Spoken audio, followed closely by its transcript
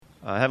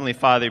Heavenly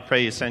Father, we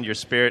pray you send your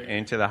Spirit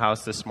into the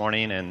house this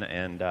morning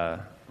and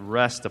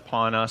rest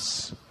upon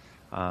us.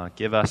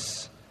 Give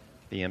us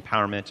the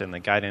empowerment and the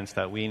guidance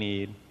that we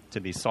need to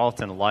be salt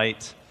and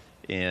light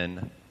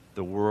in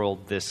the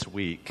world this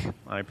week.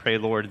 I pray,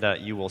 Lord,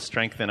 that you will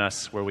strengthen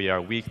us where we are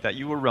weak, that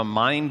you will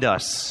remind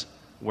us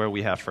where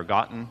we have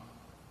forgotten.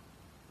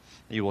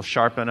 You will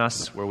sharpen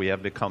us where we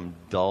have become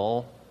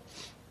dull.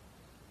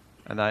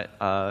 And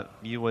that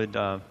you would,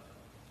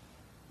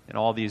 in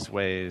all these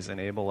ways,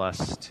 enable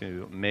us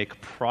to make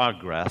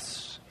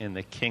progress in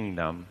the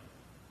kingdom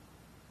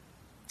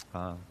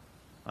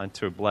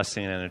unto a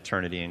blessing and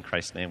eternity. In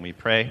Christ's name we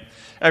pray.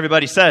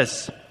 Everybody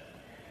says,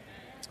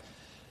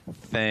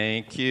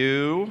 thank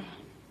you.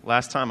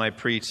 Last time I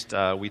preached,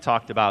 we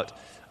talked about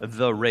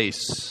the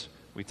race.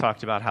 We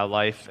talked about how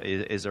life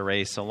is a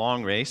race, a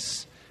long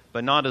race,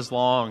 but not as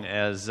long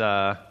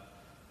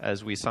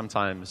as we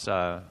sometimes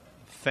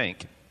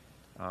think.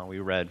 We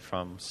read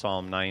from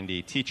Psalm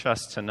 90, teach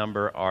us to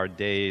number our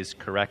days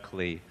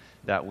correctly,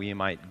 that we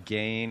might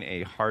gain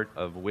a heart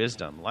of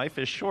wisdom. Life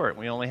is short.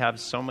 We only have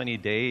so many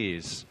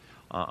days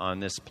on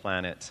this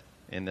planet,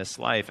 in this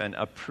life. And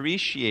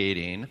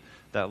appreciating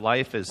that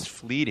life is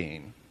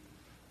fleeting,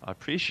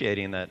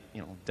 appreciating that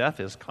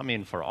death is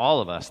coming for all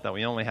of us, that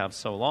we only have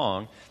so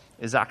long,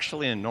 is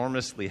actually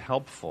enormously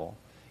helpful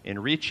in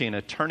reaching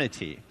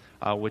eternity,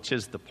 which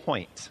is the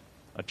point,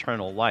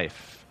 eternal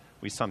life.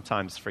 We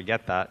sometimes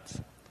forget that.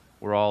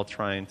 We're all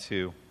trying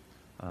to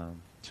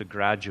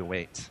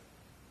graduate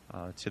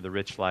to the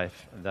rich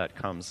life that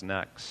comes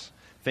next.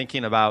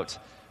 Thinking about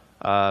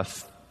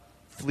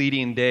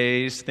fleeting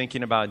days,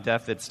 thinking about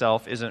death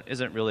itself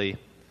isn't really,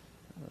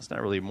 it's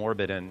not really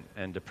morbid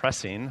and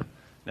depressing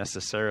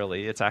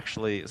necessarily. It's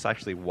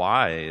actually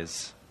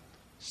wise.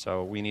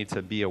 So we need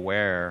to be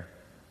aware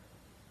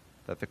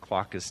that the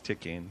clock is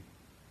ticking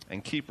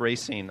and keep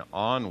racing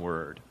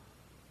onward.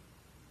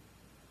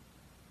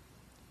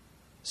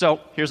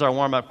 So here's our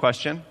warm-up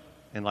question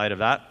in light of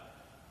that.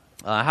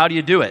 How do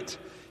you do it?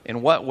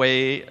 In what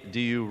way do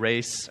you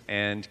race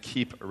and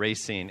keep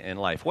racing in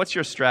life? What's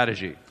your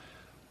strategy?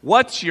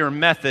 What's your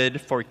method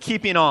for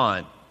keeping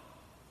on?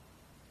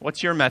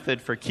 What's your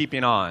method for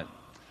keeping on? All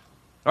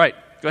right,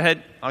 go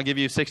ahead. I'll give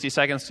you 60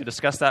 seconds to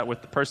discuss that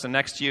with the person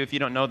next to you. If you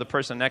don't know the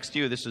person next to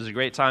you, this is a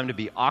great time to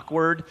be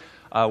awkward,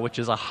 which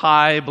is a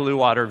high Blue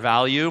Water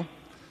value,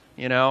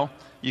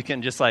 You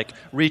can just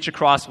reach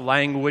across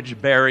language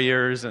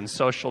barriers and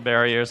social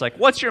barriers.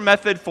 What's your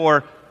method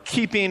for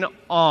keeping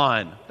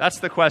on? That's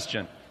the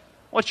question.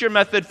 What's your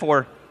method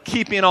for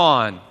keeping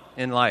on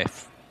in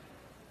life?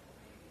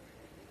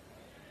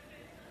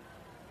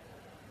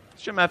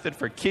 What's your method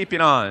for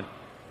keeping on?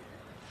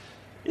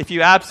 If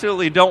you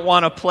absolutely don't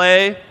want to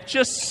play,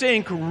 just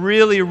sink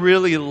really,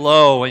 really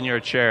low in your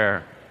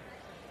chair.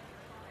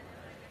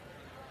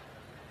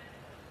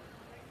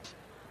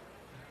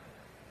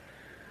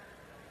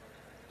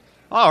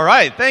 All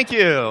right, thank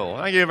you.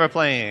 Thank you for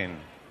playing.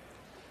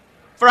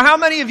 For how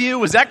many of you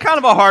was that kind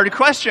of a hard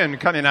question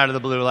coming out of the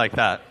blue like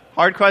that?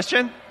 Hard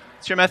question?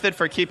 What's your method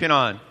for keeping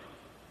on?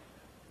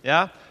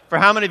 Yeah? For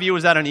how many of you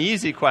was that an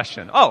easy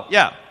question? Oh,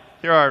 yeah.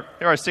 Here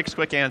are 6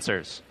 quick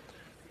answers.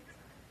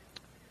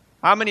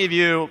 How many of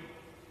you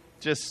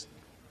just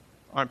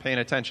aren't paying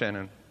attention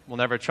and will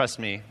never trust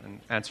me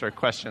and answer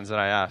questions that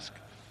I ask?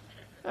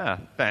 Yeah,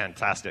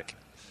 fantastic.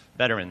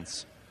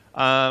 Veterans.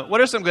 What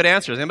are some good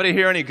answers? Anybody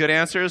hear any good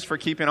answers for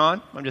keeping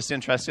on? I'm just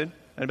interested.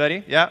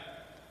 Anybody? Yeah?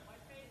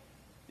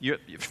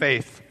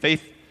 Faith.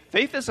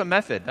 Faith is a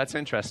method. That's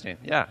interesting.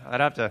 Yeah, I'd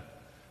have to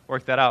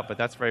work that out, but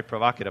that's very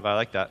provocative. I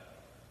like that.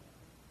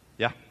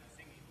 Yeah?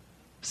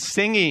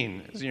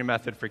 Singing is your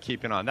method for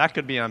keeping on. That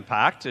could be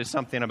unpacked. There's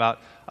something about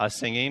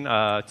singing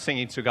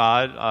to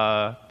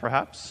God,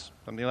 perhaps.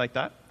 Something like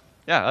that.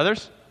 Yeah,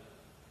 others?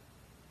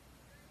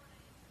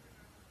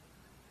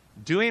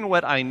 Doing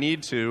what I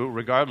need to,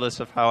 regardless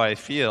of how I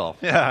feel.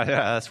 Yeah,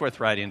 that's worth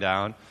writing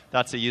down.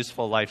 That's a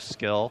useful life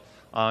skill.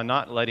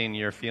 Not letting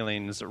your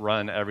feelings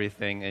run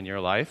everything in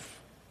your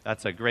life.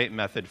 That's a great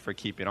method for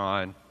keeping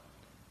on.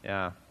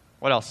 Yeah.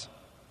 What else?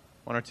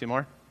 1 or 2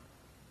 more?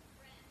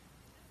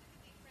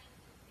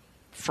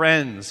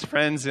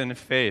 Friends in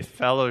faith,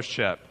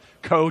 fellowship,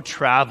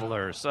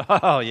 co-travelers.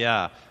 Oh,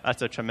 yeah.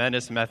 That's a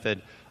tremendous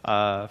method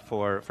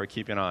for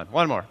keeping on.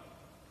 1 more.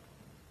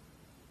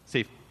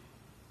 Steve.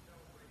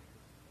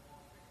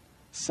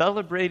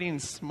 Celebrating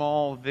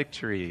small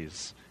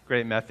victories.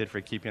 Great method for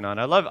keeping on.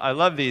 I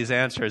love these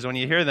answers. When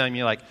you hear them,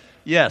 you're like,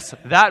 yes,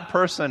 that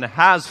person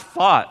has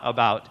thought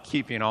about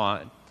keeping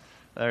on.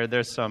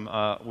 There's some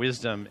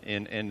wisdom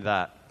in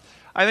that.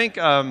 I think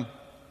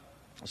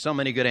so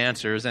many good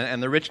answers,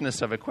 and the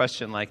richness of a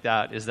question like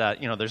that is that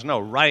there's no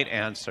right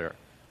answer.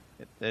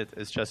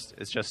 It's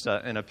just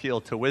an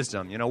appeal to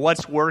wisdom.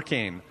 What's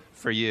working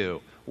for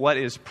you? What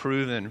is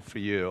proven for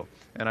you?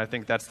 And I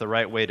think that's the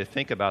right way to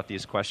think about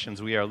these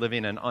questions. We are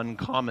living an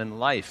uncommon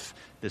life,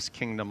 this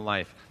kingdom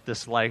life,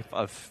 this life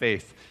of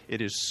faith. It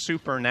is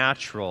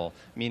supernatural,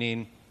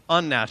 meaning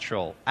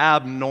unnatural,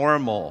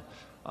 abnormal.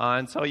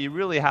 And so you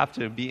really have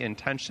to be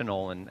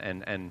intentional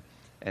and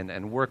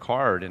and work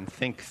hard and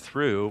think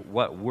through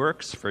what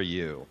works for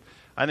you.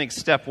 I think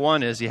step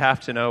one is you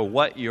have to know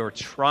what you're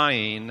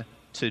trying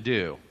to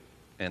do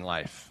in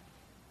life.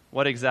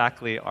 What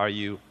exactly are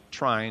you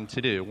trying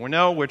to do? We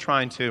know we're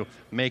trying to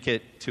make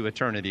it to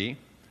eternity,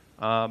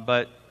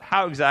 but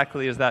how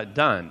exactly is that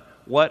done?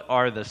 What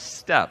are the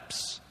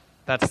steps?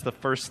 That's the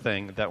first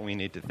thing that we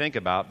need to think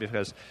about,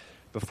 because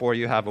before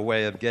you have a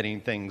way of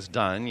getting things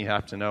done, you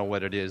have to know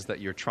what it is that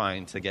you're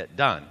trying to get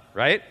done,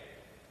 right?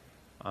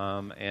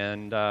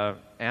 And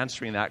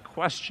answering that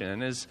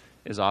question is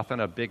often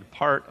a big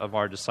part of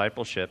our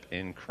discipleship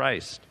in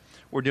Christ.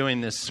 We're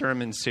doing this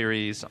sermon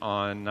series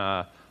on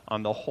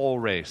the whole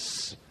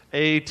race,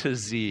 A to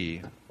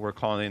Z, we're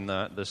calling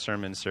the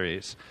sermon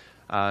series.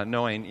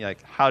 Knowing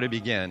like how to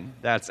begin,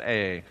 that's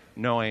A.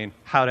 Knowing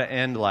how to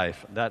end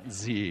life, that's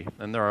Z.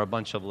 And there are a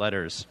bunch of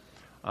letters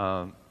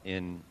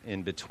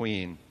in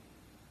between.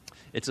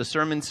 It's a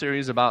sermon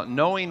series about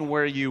knowing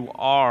where you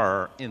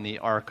are in the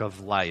arc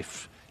of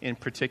life, in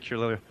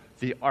particular,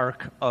 the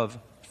arc of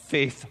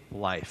faith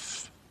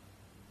life.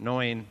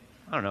 Knowing,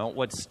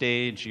 what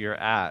stage you're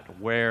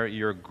at, where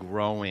you're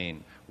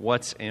growing,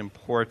 what's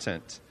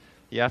important.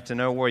 You have to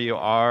know where you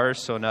are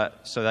so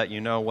that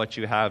you know what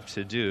you have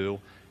to do,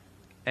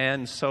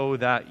 and so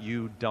that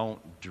you don't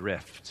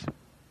drift.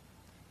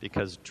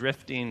 Because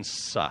drifting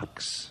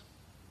sucks.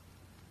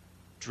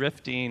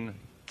 Drifting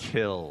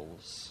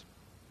kills.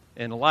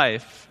 In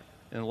life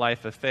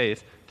of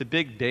faith, the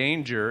big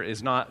danger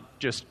is not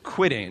just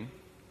quitting.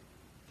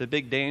 The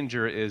big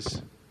danger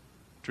is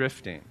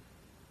drifting.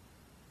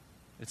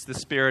 It's the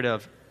spirit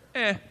of,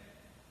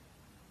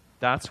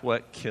 That's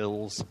what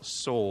kills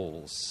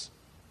souls.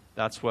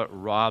 That's what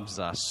robs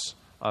us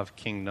of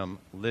kingdom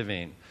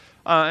living.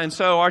 And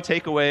so our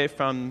takeaway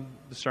from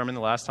the sermon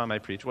the last time I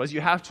preached was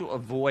you have to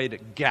avoid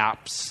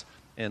gaps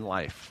in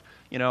life.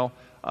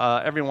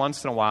 Every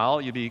once in a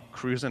while you'll be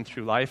cruising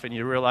through life and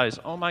you realize,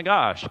 oh my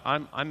gosh,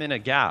 I'm in a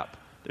gap.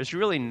 There's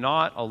really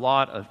not a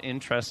lot of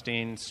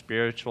interesting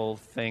spiritual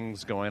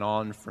things going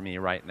on for me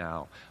right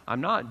now. I'm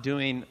not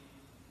doing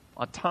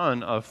a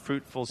ton of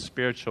fruitful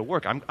spiritual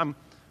work. I'm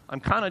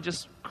kind of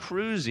just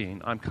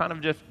cruising. I'm kind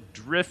of just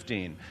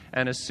drifting.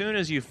 And as soon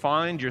as you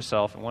find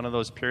yourself in one of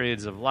those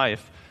periods of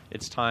life,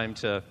 it's time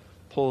to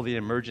pull the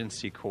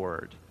emergency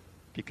cord,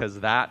 because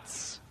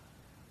that's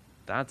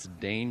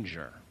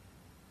danger.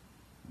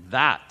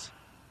 That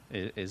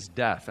is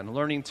death. And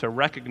learning to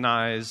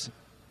recognize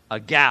a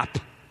gap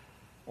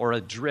or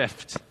a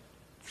drift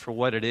for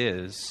what it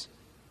is,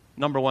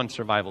 number one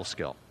survival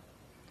skill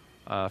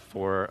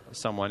for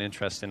someone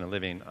interested in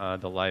living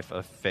the life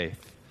of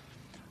faith.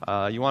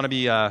 You want to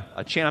be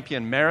a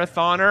champion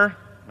marathoner?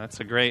 That's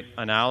a great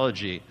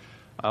analogy.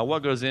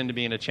 What goes into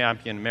being a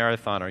champion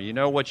marathoner? You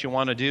know what you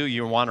want to do?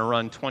 You want to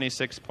run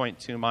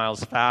 26.2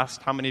 miles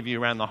fast. How many of you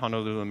ran the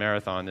Honolulu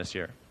Marathon this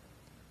year?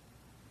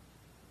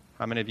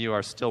 How many of you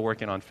are still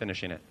working on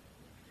finishing it?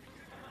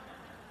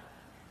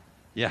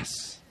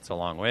 Yes, it's a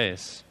long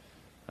ways.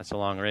 That's a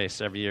long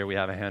race. Every year we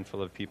have a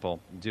handful of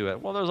people do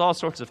it. Well, there's all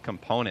sorts of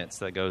components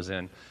that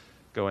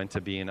go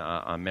into being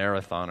a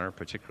marathoner,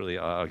 particularly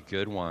a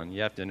good one.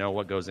 You have to know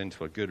what goes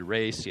into a good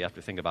race. You have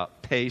to think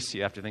about pace.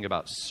 You have to think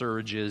about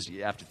surges.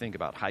 You have to think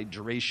about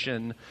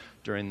hydration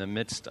during the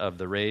midst of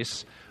the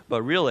race.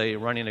 But really,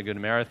 running a good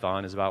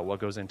marathon is about what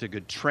goes into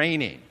good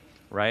training,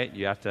 right?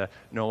 You have to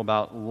know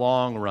about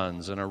long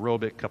runs and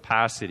aerobic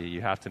capacity.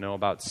 You have to know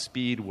about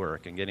speed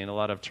work and getting a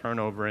lot of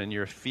turnover in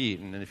your feet.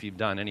 And if you've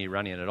done any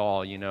running at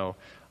all, you know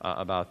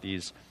about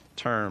these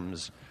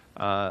terms.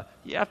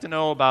 You have to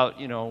know about,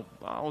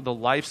 the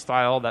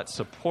lifestyle that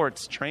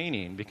supports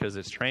training, because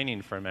it's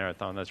training for a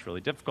marathon that's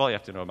really difficult. You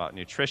have to know about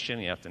nutrition.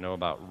 You have to know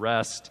about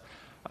rest.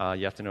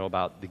 You have to know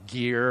about the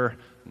gear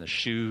and the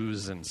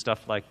shoes and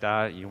stuff like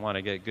that. You want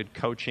to get good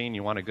coaching.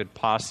 You want a good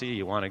posse.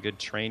 You want a good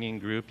training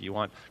group. You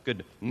want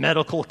good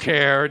medical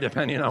care,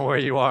 depending on where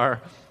you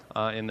are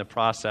in the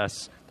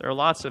process. There are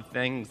lots of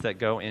things that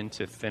go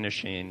into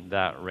finishing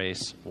that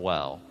race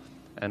well.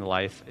 And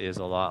life is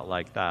a lot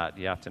like that.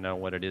 You have to know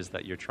what it is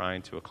that you're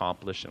trying to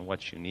accomplish and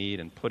what you need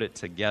and put it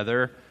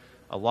together.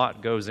 A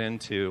lot goes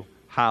into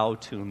how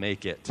to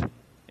make it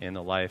in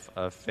the life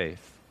of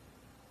faith.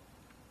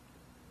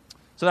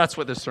 So that's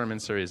what this sermon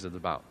series is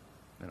about.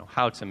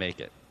 How to make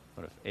it.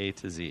 What if A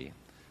to Z,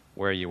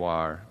 where you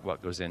are,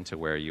 what goes into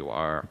where you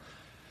are.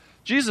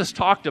 Jesus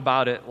talked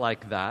about it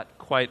like that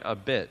quite a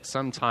bit.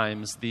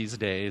 Sometimes these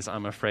days,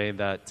 I'm afraid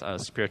that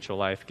spiritual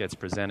life gets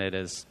presented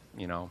as,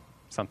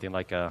 something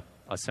like a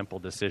simple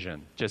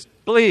decision. Just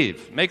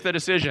believe, make the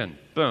decision.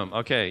 Boom,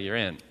 okay, you're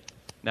in.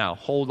 Now,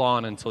 hold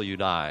on until you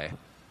die.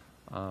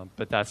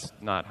 But that's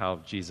not how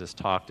Jesus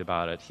talked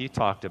about it. He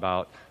talked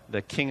about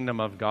the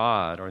kingdom of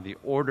God, or the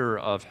order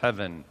of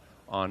heaven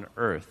on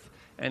earth.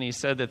 And he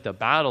said that the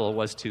battle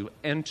was to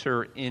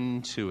enter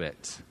into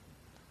it.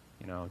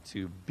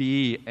 To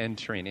be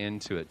entering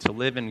into it. To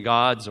live in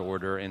God's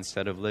order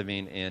instead of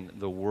living in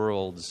the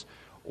world's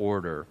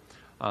order.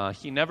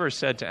 He never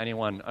said to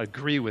anyone,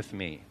 agree with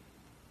me.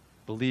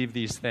 Believe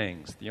these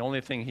things. The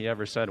only thing he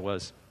ever said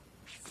was,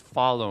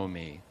 follow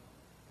me.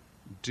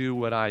 do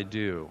what I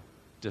do,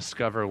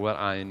 discover what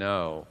I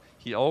know.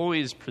 He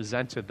always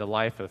presented the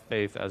life of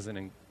faith as an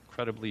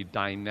incredibly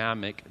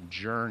dynamic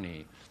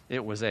journey.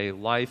 It was a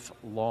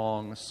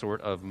lifelong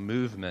sort of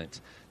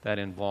movement that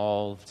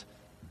involved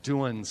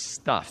doing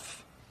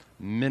stuff,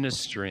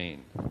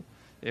 ministering.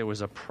 It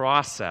was a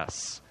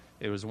process.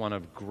 It was one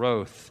of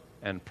growth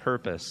and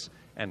purpose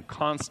and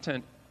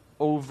constant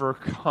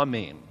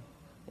overcoming.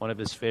 One of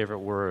his favorite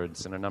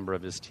words in a number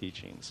of his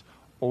teachings.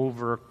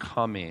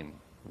 Overcoming.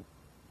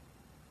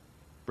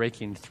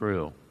 Breaking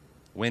through.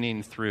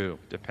 Winning through,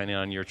 depending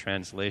on your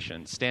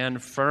translation.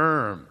 Stand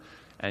firm,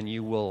 and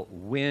you will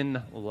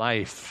win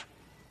life,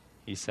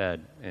 he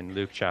said in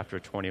Luke chapter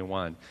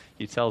 21.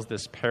 He tells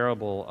this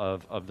parable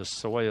of the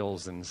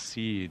soils and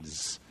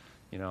seeds.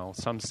 You know,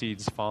 some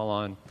seeds fall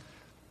on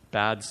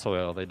bad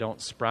soil. They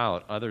don't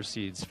sprout. Other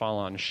seeds fall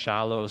on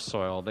shallow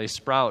soil. They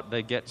sprout.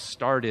 They get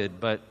started,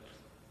 but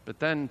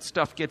then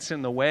stuff gets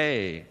in the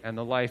way, and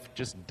the life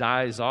just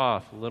dies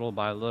off little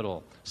by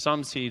little.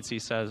 Some seeds, he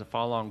says,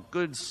 fall on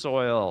good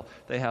soil.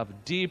 They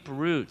have deep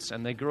roots,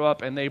 and they grow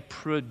up, and they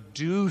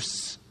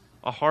produce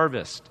a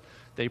harvest.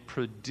 They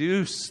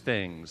produce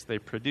things. They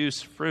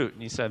produce fruit.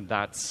 And he said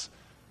that's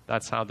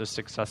how the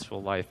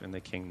successful life in the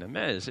kingdom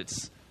is.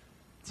 It's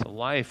a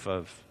life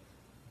of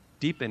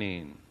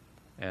deepening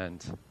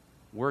and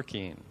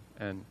working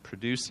and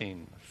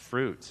producing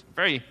fruit.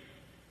 Very,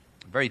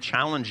 very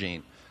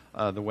challenging,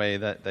 the way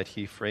that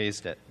he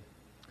phrased it.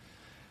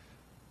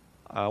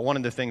 One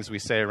of the things we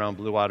say around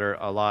Blue Water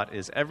a lot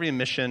is every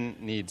mission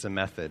needs a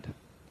method.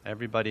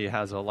 Everybody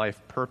has a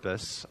life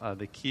purpose.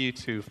 The key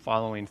to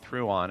following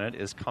through on it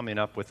is coming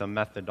up with a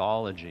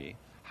methodology.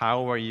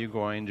 How are you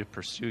going to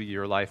pursue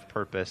your life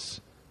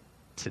purpose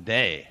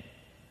today?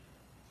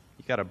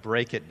 You got to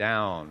break it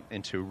down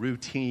into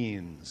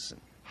routines,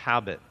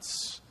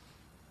 habits,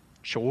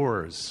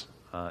 chores,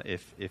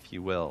 if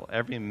you will.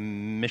 Every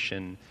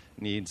mission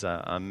needs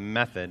a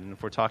method. And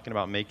if we're talking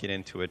about making it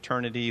into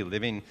eternity,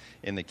 living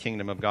in the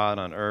kingdom of God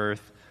on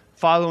earth,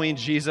 following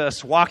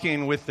Jesus,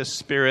 walking with the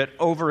Spirit,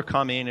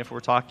 overcoming, if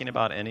we're talking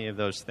about any of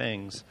those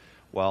things,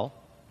 well,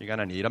 you're going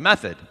to need a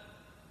method.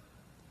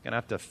 You're going to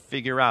have to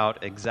figure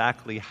out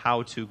exactly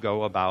how to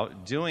go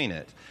about doing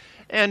it.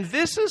 And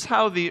this is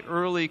how the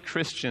early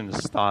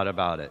Christians thought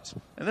about it.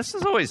 And this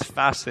has always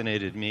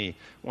fascinated me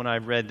when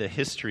I've read the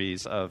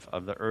histories of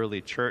the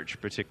early church,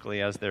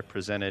 particularly as they're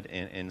presented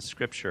in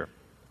Scripture.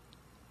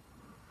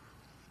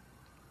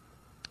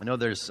 I know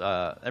there's,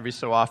 every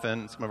so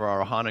often, some of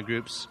our Ohana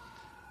groups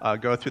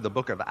go through the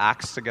book of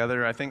Acts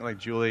together. I think like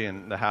Julie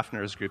and the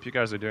Hafner's group, you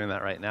guys are doing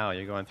that right now.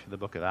 You're going through the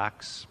book of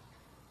Acts,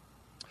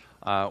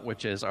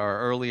 which is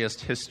our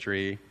earliest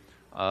history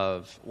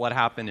of what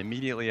happened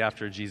immediately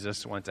after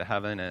Jesus went to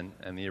heaven,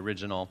 and the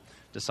original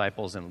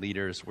disciples and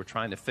leaders were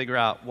trying to figure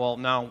out, well,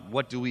 now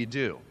what do we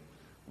do?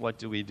 What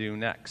do we do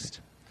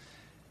next?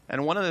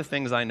 And one of the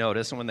things I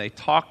noticed when they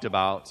talked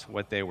about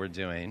what they were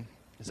doing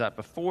is that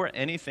before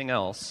anything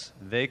else,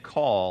 they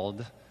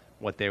called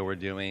what they were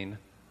doing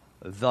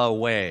the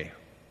way.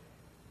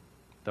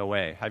 The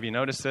way. Have you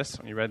noticed this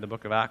when you read the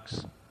book of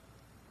Acts?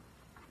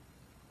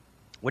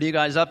 What are you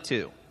guys up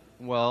to?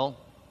 Well,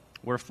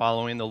 we're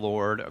following the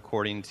Lord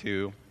according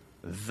to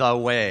the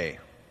way.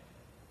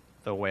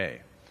 The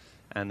way.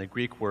 And the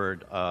Greek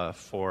word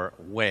for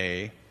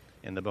way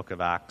in the book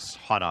of Acts,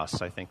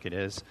 hodos, I think it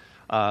is,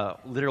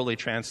 literally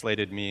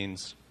translated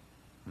means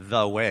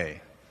the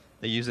way.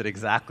 They use it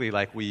exactly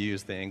like we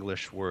use the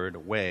English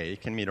word way.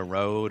 It can mean a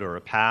road or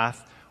a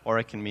path, or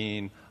it can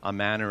mean a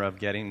manner of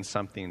getting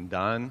something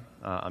done,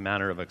 a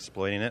manner of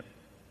exploiting it.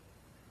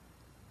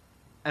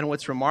 And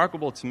what's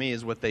remarkable to me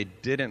is what they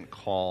didn't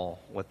call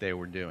what they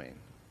were doing.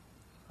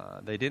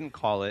 They didn't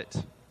call it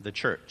the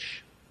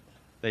church.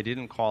 They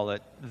didn't call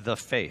it the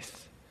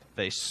faith.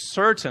 They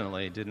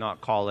certainly did not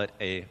call it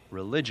a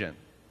religion.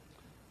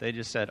 They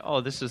just said,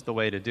 oh, this is the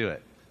way to do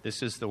it.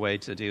 This is the way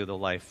to do the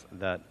life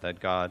that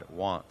God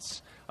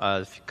wants.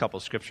 A couple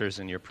scriptures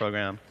in your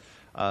program.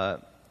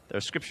 There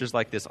are scriptures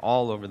like this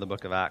all over the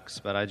book of Acts,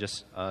 but I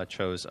just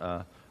chose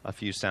a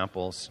few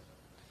samples.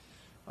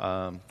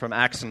 From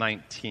Acts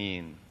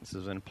 19, this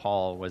is when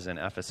Paul was in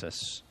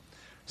Ephesus.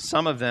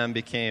 Some of them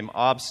became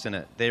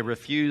obstinate. They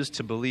refused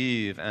to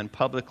believe and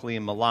publicly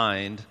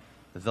maligned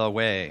the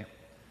way.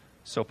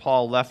 So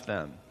Paul left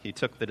them. He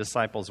took the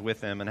disciples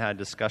with him and had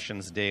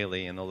discussions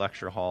daily in the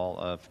lecture hall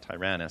of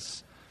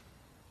Tyrannus.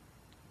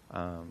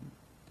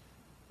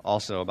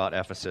 Also about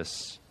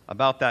Ephesus.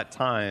 About that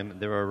time,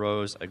 there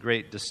arose a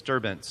great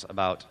disturbance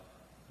about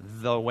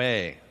the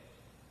way.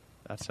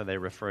 That's how they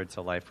referred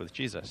to life with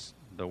Jesus,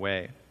 the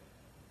way.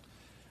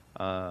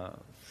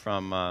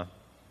 From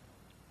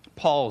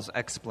Paul's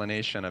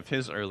explanation of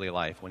his early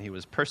life when he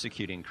was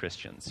persecuting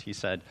Christians, he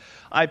said,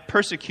 I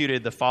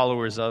persecuted the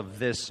followers of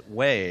this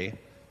way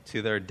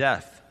to their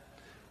death,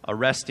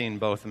 arresting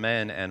both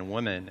men and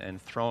women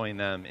and throwing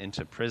them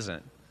into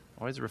prison.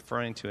 Always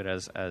referring to it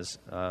as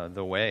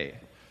the way.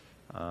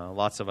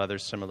 Lots of other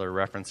similar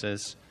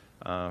references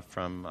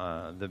from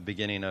the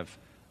beginning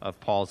of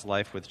Paul's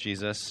life with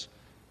Jesus.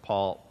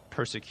 Paul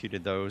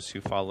persecuted those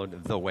who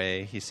followed the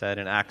way, he said.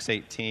 In Acts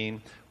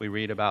 18, we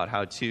read about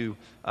how two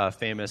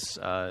famous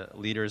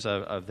leaders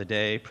of the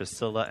day,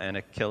 Priscilla and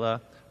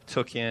Aquila,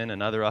 took in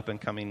another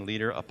up-and-coming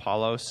leader,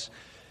 Apollos,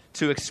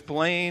 to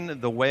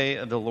explain the way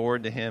of the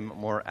Lord to him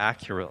more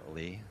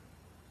accurately.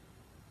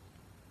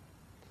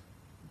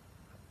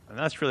 And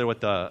that's really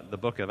what the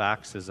book of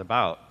Acts is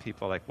about.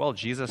 People are like, well,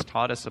 Jesus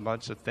taught us a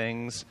bunch of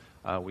things.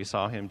 We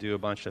saw him do a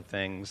bunch of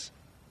things.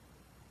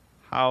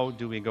 How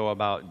do we go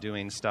about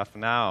doing stuff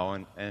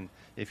now? And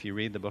if you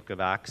read the book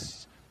of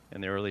Acts in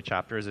the early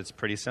chapters, it's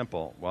pretty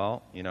simple.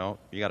 Well, you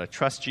got to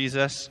trust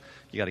Jesus.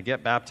 You got to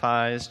get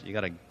baptized. You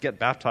got to get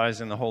baptized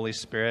in the Holy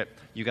Spirit.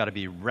 You got to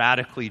be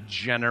radically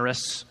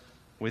generous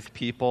with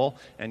people,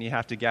 and you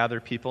have to gather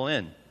people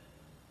in.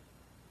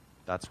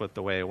 That's what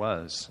the way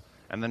was.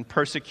 And then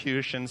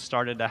persecution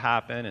started to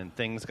happen, and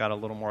things got a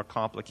little more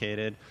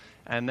complicated.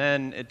 And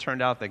then it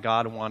turned out that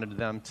God wanted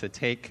them to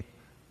take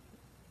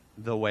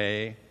the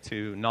way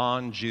to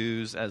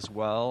non-Jews as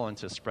well and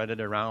to spread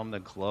it around the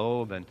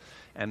globe.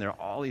 And there are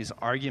all these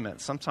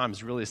arguments,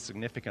 sometimes really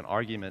significant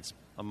arguments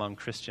among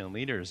Christian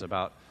leaders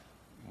about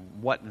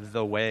what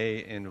the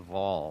way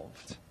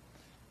involved.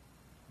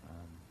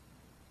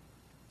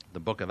 The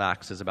book of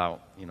Acts is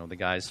about, the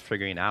guys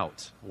figuring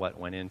out what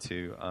went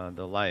into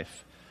the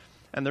life.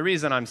 And the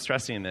reason I'm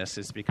stressing this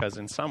is because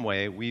in some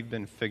way we've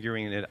been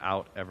figuring it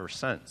out ever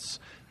since.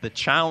 The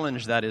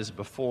challenge that is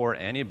before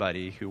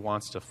anybody who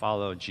wants to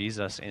follow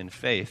Jesus in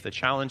faith, the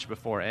challenge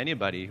before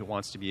anybody who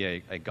wants to be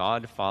a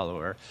God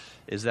follower,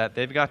 is that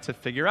they've got to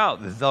figure out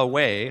the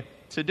way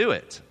to do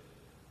it.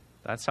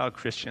 That's how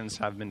Christians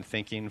have been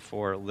thinking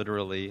for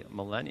literally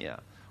millennia.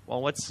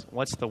 Well,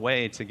 what's the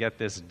way to get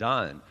this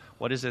done?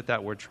 What is it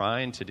that we're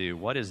trying to do?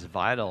 What is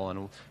vital,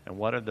 and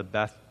what are the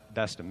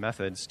best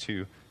methods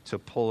to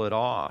pull it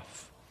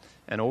off?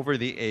 And over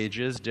the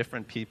ages,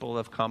 different people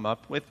have come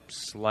up with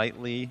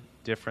slightly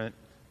different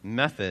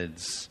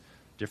methods,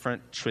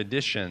 different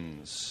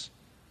traditions.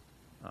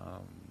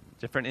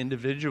 Different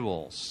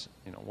individuals,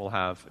 will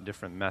have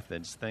different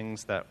methods,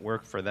 things that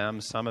work for them.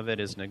 Some of it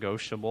is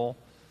negotiable,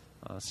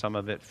 some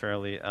of it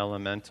fairly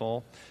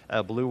elemental.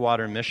 At Blue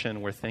Water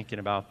Mission, we're thinking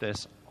about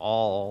this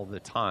all the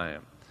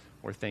time.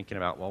 We're thinking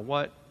about, well,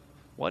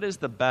 what is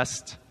the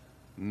best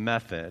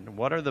method?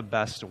 What are the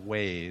best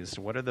ways?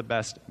 What are the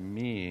best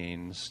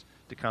means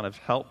to kind of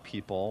help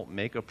people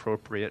make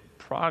appropriate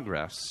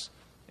progress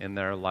in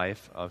their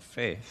life of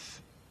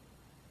faith?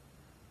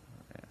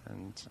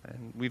 And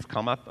we've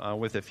come up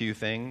with a few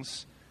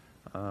things.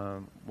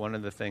 One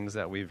of the things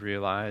that we've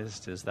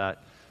realized is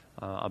that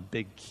a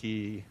big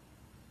key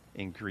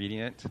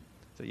ingredient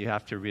that you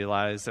have to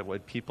realize that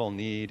what people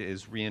need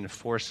is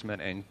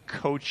reinforcement and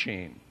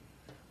coaching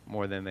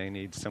more than they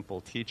need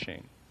simple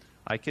teaching.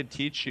 I could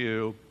teach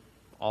you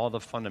all the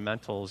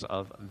fundamentals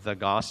of the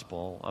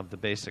gospel, of the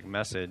basic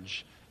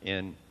message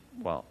in,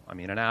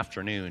 an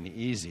afternoon,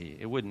 easy.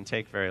 It wouldn't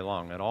take very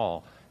long at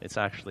all. It's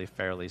actually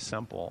fairly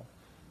simple.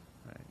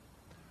 Right?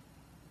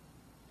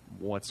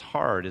 What's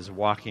hard is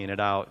walking it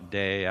out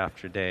day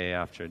after day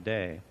after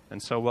day.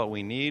 And so what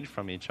we need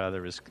from each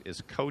other is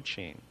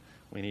coaching.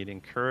 We need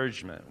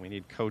encouragement. We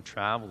need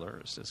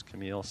co-travelers, as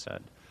Camille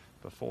said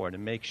before, to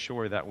make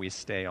sure that we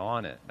stay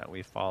on it, that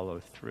we follow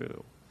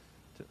through,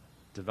 to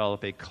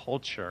develop a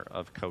culture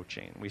of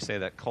coaching. We say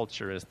that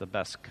culture is the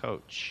best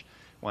coach.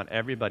 We want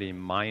everybody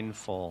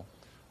mindful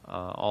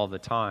all the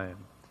time,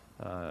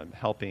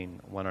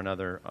 helping one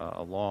another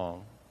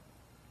along.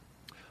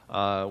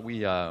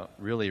 We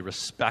really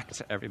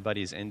respect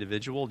everybody's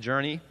individual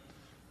journey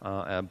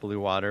at Blue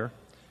Water,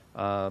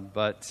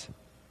 but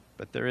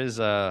there is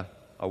a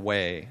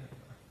way,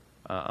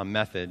 a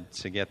method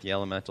to get the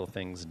elemental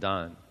things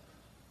done.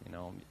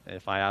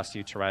 If I asked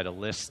you to write a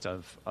list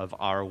of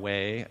our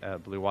way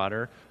at Blue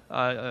Water,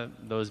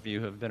 those of you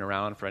who have been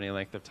around for any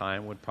length of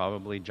time would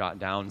probably jot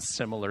down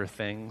similar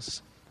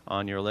things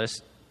on your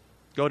list.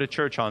 Go to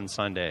church on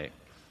Sunday.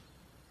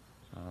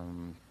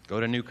 Go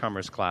to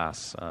newcomers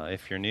class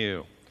if you're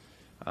new.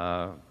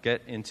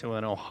 Get into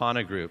an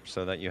Ohana group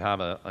so that you have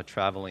a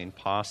traveling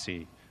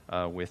posse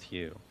with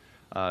you.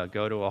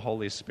 Go to a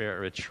Holy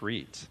Spirit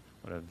retreat,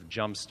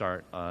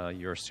 jumpstart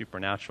your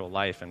supernatural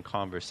life and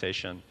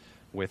conversation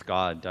with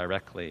God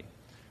directly.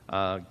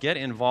 Get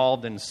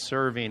involved in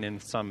serving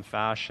in some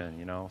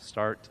fashion.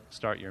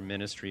 Start your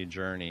ministry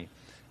journey,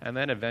 and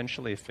then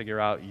eventually figure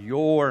out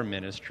your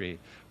ministry,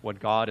 what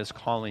God is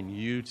calling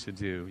you to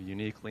do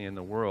uniquely in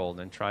the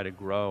world, and try to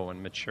grow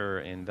and mature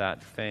in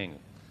that thing.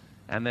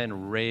 And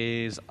then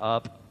raise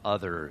up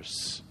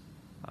others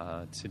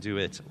to do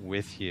it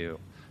with you.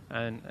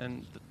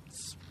 And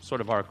it's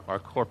sort of our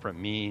corporate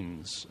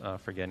means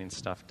for getting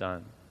stuff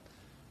done.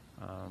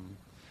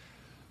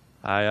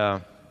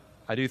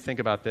 I do think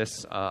about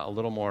this a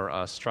little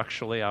more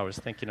structurally. I was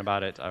thinking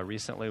about it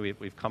recently.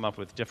 We've come up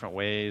with different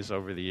ways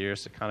over the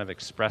years to kind of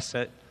express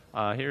it.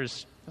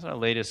 Here's our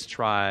latest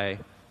try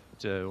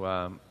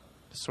to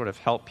sort of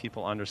help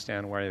people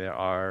understand where they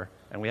are.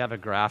 And we have a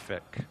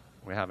graphic.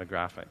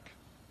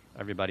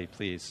 Everybody,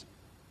 please.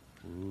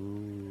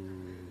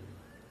 Ooh.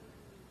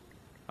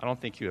 I don't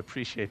think you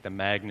appreciate the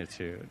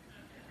magnitude.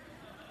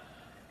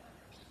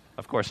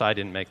 Of course, I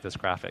didn't make this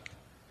graphic.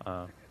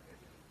 I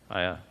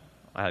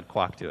had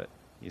Kwok do it.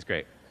 He's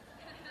great.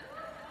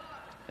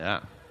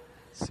 Yeah.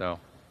 So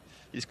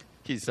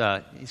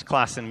he's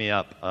classing me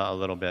up a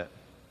little bit.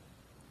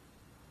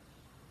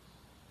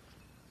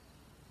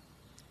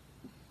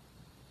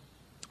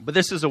 But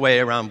this is a way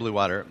around Blue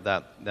Water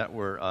that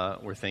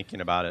we're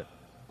thinking about it.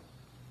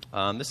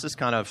 This is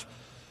kind of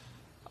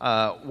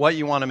what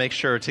you want to make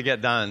sure to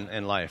get done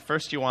in life.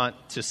 First, you want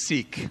to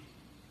seek.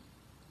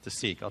 To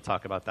seek. I'll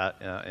talk about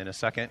that in a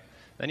second.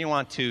 Then you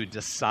want to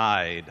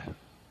decide,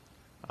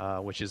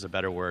 which is a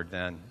better word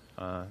than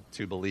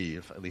to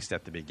believe, at least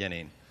at the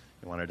beginning.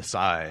 You want to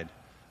decide.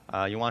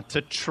 You want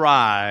to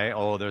try.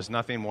 Oh, there's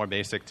nothing more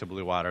basic to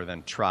Blue Water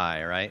than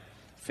try, right?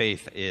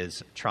 Faith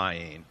is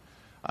trying.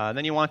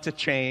 Then you want to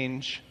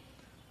change.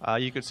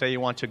 You could say you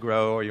want to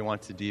grow or you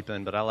want to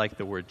deepen, but I like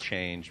the word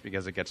change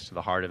because it gets to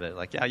the heart of it.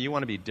 Like, yeah, you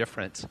want to be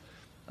different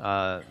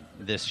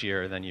this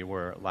year than you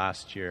were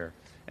last year.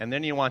 And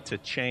then you want to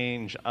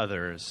change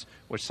others,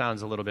 which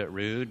sounds a little bit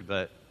rude,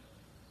 but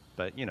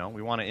you know,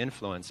 we want to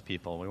influence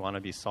people. We want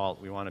to be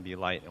salt. We want to be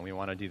light, and we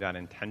want to do that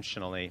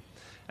intentionally.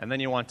 And then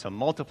you want to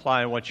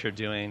multiply what you're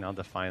doing. I'll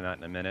define that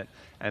in a minute.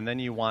 And then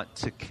you want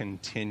to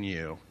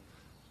continue.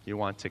 You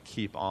want to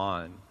keep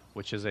on,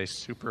 which is a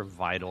super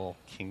vital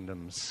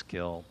kingdom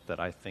skill that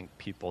I think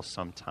people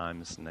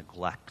sometimes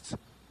neglect.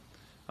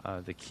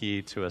 The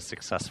key to a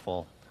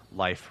successful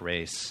life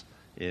race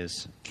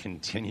is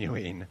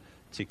continuing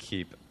to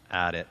keep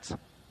at it.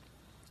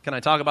 Can I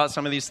talk about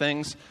some of these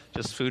things?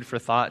 Just food for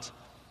thought.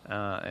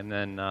 And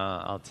then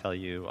I'll tell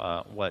you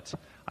what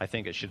I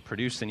think it should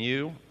produce in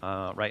you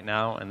right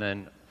now. And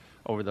then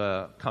over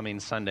the coming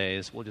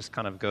Sundays, we'll just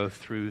kind of go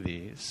through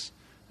these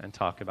and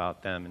talk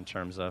about them in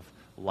terms of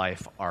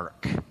life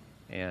arc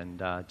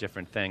and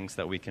different things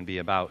that we can be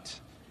about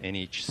in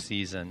each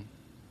season.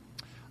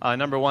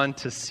 Number one,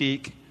 to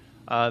seek.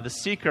 The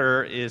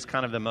seeker is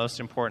kind of the most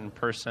important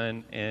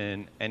person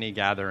in any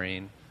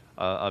gathering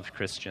of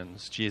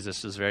Christians.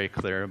 Jesus is very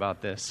clear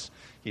about this.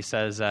 He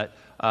says that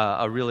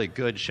a really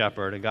good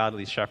shepherd, a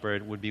godly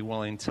shepherd, would be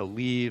willing to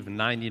leave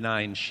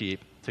 99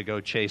 sheep to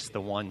go chase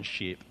the one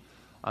sheep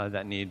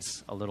that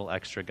needs a little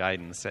extra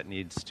guidance, that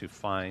needs to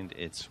find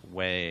its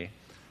way.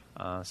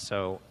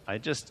 So I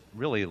just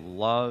really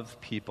love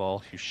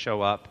people who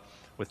show up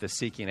with a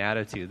seeking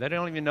attitude. They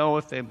don't even know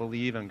if they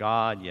believe in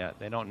God yet.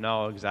 They don't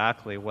know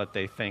exactly what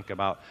they think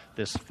about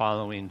this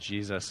following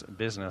Jesus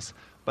business,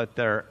 but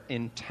they're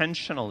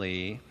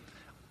intentionally,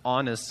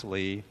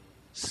 honestly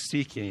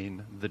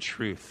seeking the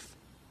truth.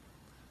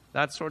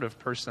 That sort of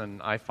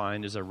person, I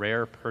find, is a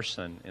rare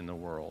person in the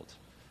world.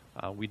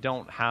 We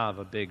don't have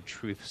a big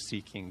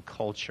truth-seeking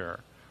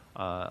culture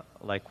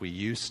like we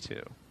used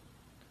to.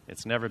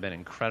 It's never been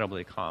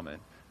incredibly common,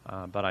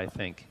 but I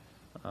think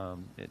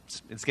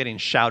it's getting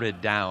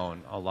shouted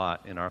down a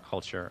lot in our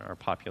culture, our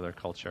popular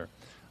culture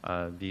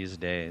these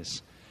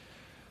days.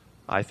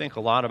 I think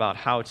a lot about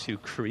how to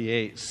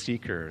create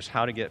seekers,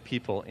 how to get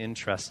people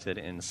interested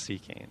in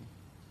seeking.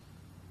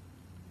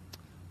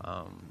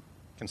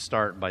 Can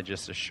start by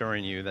just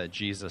assuring you that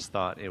Jesus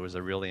thought it was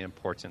a really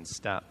important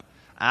step.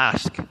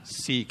 Ask,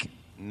 seek,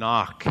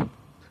 knock.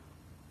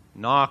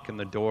 Knock and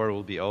the door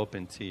will be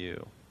open to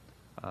you,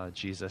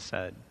 Jesus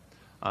said.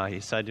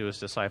 He said to his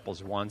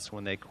disciples once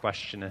when they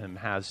questioned him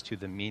as to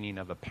the meaning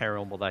of a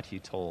parable that he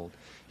told.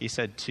 He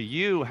said, "To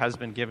you has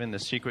been given the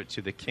secret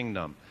to the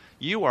kingdom.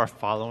 You are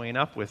following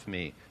up with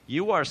me.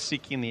 You are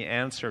seeking the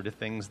answer to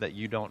things that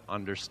you don't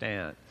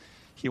understand."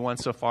 He went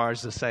so far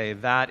as to say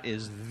that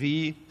is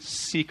the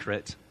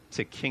secret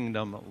to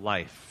kingdom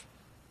life.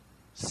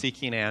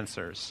 Seeking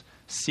answers,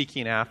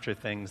 seeking after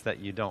things that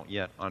you don't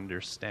yet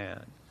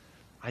understand.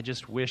 I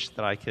just wish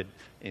that I could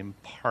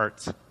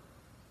impart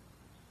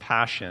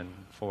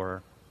passion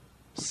for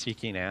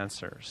seeking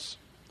answers,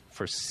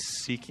 for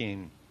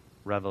seeking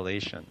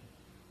revelation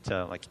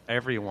to like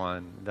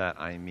everyone that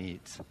I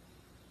meet.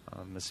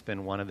 It's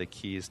been one of the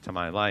keys to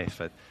my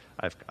life.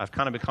 I've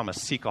kind of become a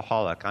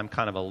seekaholic. I'm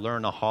kind of a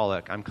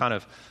learnaholic. I'm kind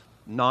of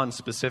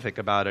non-specific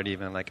about it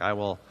even. Like I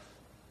will,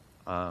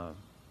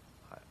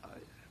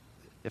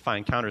 if I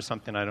encounter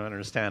something I don't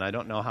understand, I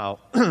don't know how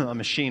a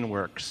machine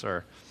works,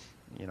 or,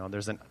 you know,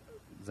 there's an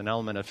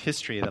element of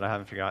history that I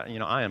haven't figured out. You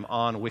know, I am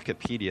on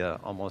Wikipedia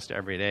almost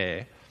every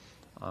day,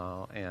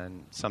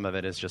 and some of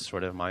it is just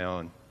sort of my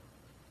own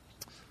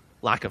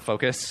lack of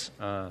focus,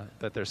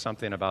 that there's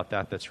something about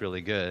that that's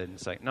really good.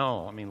 It's like,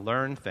 no, I mean,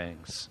 learn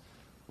things,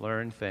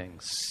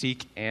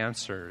 seek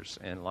answers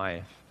in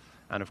life.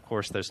 And of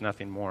course, there's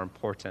nothing more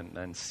important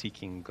than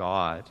seeking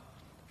God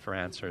for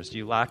answers. Do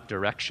you lack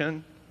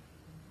direction?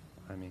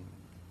 I mean,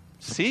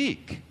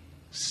 seek.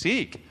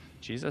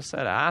 Jesus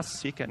said, ask,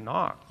 seek, and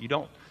knock. You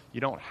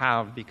don't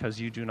have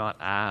because you do not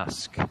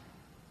ask.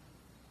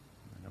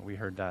 We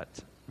heard that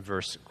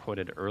verse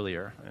quoted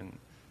earlier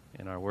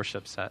in our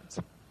worship set.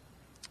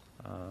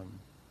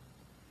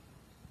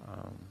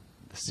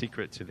 The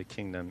secret to the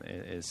kingdom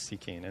is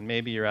seeking. And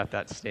maybe you're at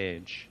that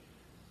stage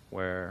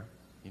where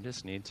You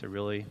just need to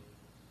really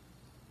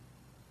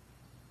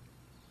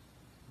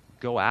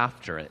go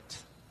after it.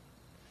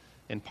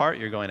 In part,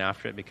 you're going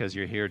after it because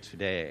you're here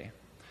today.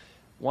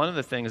 One of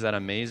the things that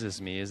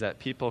amazes me is that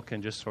people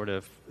can just sort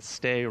of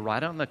stay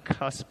right on the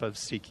cusp of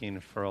seeking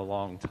for a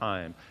long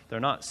time. They're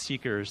not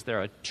seekers,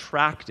 they're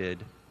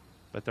attracted,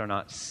 but they're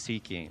not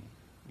seeking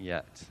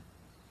yet.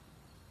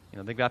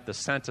 They've got the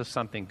sense of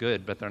something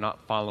good, but they're not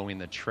following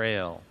the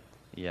trail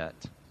yet.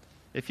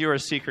 If you're a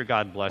seeker,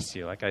 God bless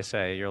you. Like I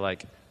say, you're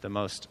like the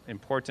most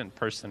important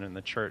person in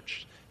the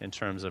church in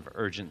terms of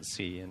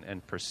urgency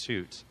and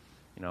pursuit.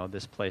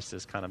 This place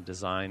is kind of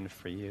designed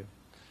for you.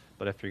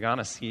 But if you're going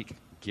to seek,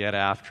 get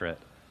after it.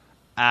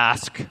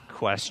 Ask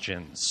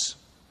questions.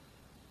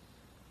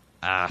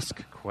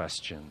 Ask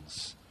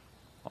questions.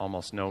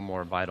 Almost no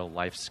more vital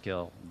life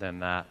skill than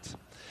that.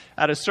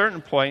 At a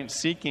certain point,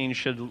 seeking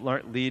should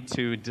lead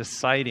to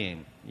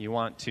deciding. You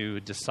want to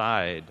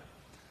decide.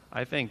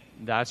 I think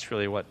that's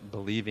really what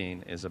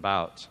believing is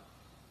about.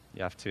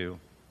 You have to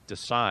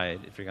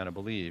decide if you're going to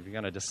believe. You're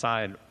going to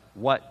decide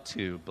what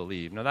to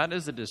believe. Now, that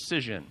is a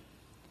decision.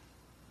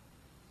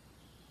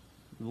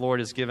 The Lord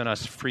has given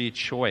us free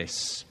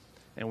choice,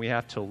 and we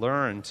have to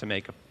learn to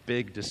make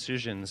big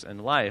decisions in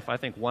life. I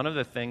think one of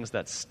the things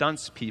that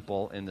stunts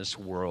people in this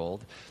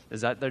world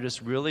is that they're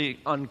just really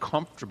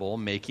uncomfortable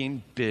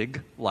making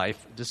big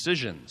life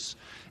decisions.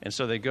 And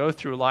so they go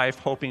through life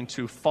hoping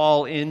to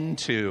fall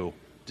into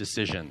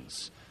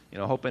decisions,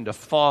 hoping to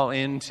fall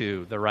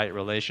into the right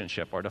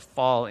relationship or to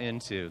fall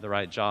into the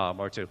right job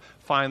or to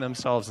find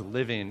themselves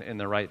living in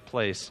the right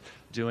place,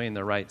 doing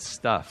the right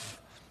stuff.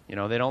 They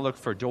don't look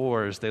for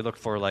doors, they look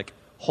for like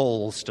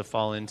holes to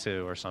fall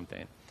into or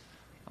something.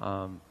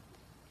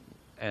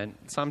 And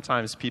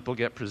sometimes people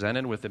get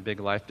presented with a big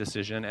life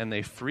decision and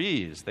they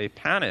freeze, they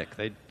panic,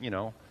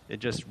 it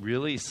just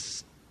really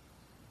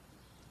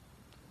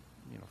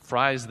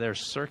fries their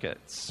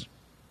circuits.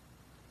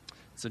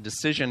 So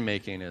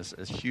decision-making is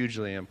a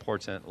hugely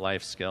important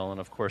life skill, and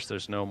of course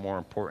there's no more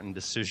important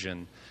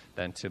decision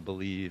than to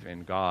believe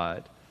in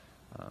God.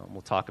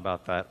 We'll talk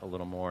about that a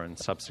little more in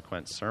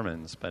subsequent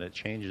sermons, but it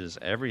changes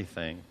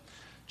everything.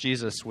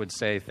 Jesus would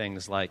say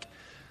things like,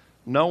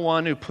 "No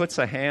one who puts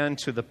a hand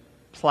to the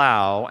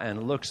plow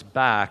and looks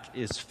back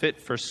is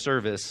fit for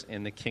service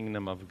in the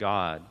kingdom of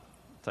God."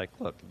 It's like,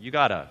 look, you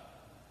gotta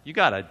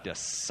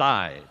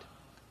decide.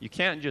 You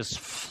can't just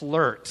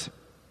flirt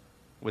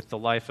with the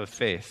life of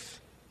faith.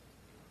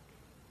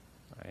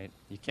 Right?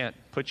 You can't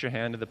put your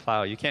hand to the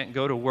plow. You can't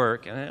go to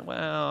work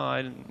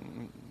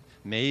and,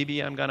 maybe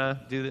I'm going to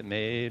do that,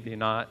 maybe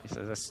not. He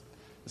says,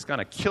 it's going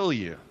to kill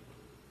you,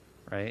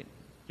 right?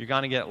 You're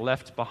going to get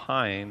left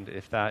behind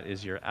if that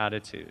is your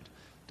attitude.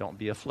 Don't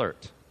be a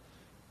flirt.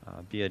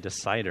 Be a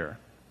decider.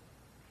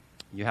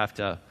 You have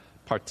to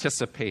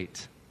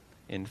participate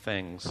in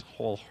things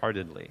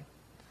wholeheartedly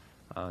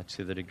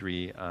to the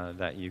degree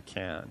that you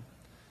can.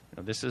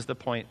 This is the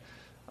point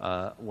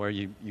where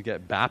you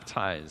get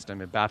baptized.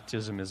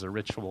 Baptism is a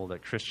ritual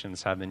that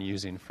Christians have been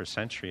using for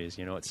centuries.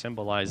 It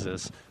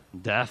symbolizes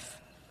death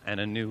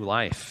and a new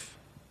life.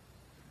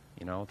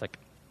 Like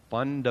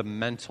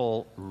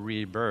fundamental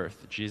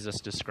rebirth. Jesus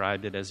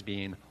described it as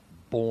being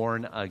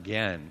born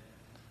again.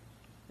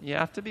 You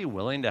have to be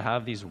willing to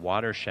have these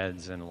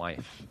watersheds in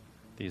life,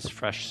 these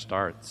fresh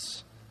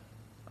starts.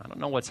 I don't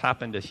know what's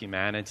happened to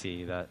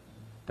humanity that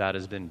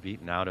has been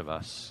beaten out of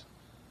us.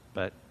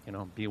 But,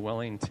 be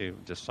willing to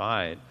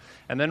decide.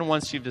 And then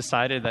once you've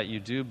decided that you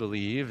do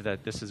believe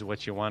that this is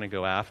what you want to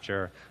go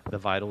after, the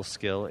vital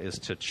skill is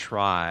to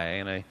try.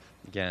 And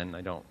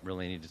I don't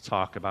really need to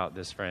talk about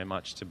this very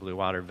much to Blue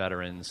Water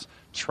veterans.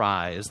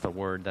 Try is the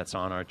word that's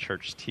on our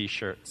church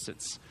T-shirts.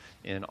 It's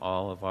in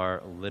all of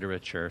our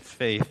literature.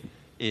 Faith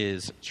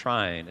is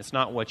trying. It's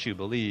not what you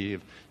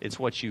believe. It's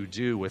what you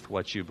do with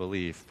what you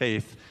believe.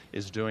 Faith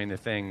is doing the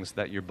things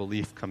that your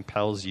belief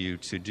compels you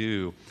to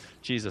do.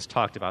 Jesus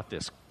talked about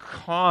this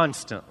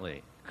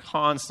constantly.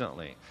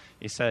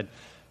 He said,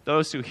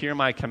 those who hear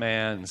my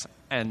commands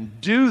and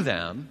do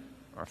them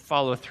or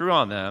follow through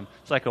on them,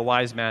 it's like a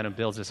wise man who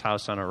builds his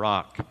house on a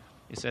rock.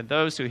 He said,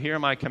 those who hear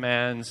my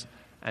commands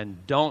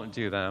and don't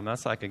do them,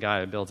 that's like a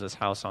guy who builds his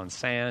house on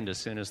sand. As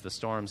soon as the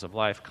storms of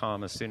life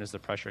come, as soon as the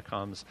pressure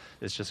comes,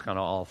 it's just going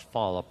to all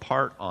fall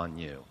apart on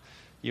you.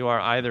 You are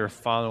either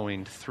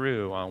following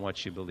through on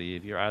what you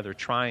believe, you're either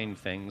trying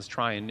things,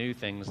 trying new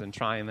things, and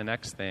trying the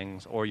next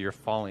things, or you're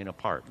falling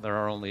apart. There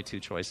are only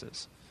two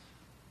choices.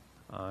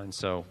 And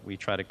so we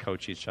try to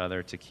coach each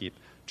other to keep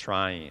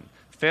trying.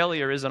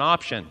 Failure is an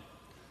option,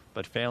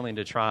 but failing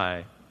to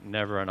try,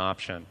 never an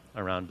option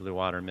around Blue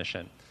Water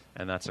Mission.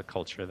 And that's a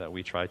culture that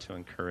we try to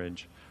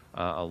encourage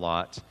a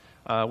lot.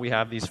 We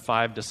have these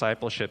 5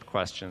 discipleship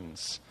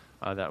questions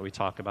that we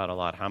talk about a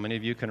lot. How many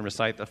of you can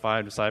recite the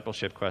 5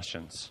 discipleship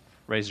questions?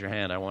 Raise your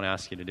hand. I won't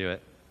ask you to do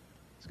it.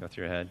 Let's go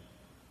through your head.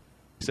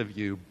 6 of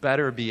you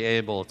better be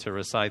able to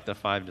recite the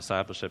 5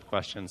 discipleship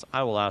questions.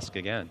 I will ask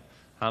again.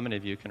 How many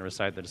of you can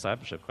recite the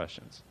discipleship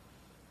questions?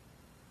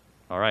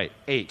 All right,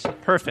 8.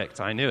 Perfect.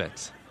 I knew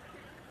it.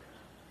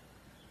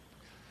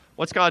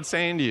 What's God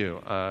saying to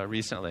you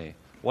recently?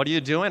 What are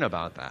you doing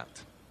about that?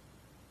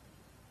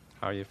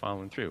 How are you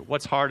following through?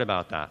 What's hard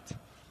about that?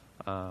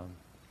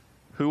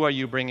 Who are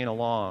you bringing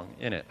along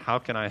in it? How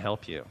can I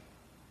help you?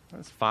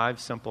 That's 5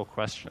 simple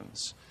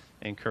questions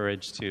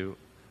designed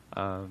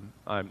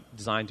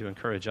to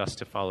encourage us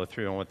to follow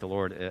through on what the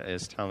Lord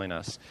is telling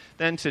us.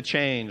 Then to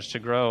change, to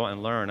grow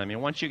and learn. I mean,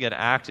 once you get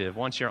active,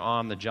 once you're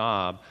on the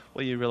job,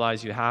 well, you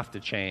realize you have to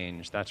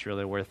change. That's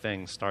really where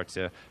things start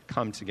to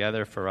come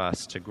together for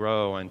us, to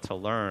grow and to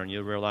learn.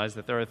 You realize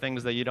that there are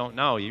things that you don't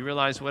know. You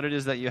realize what it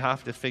is that you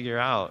have to figure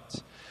out.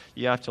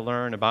 You have to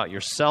learn about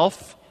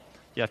yourself.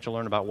 You have to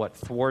learn about what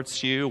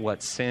thwarts you,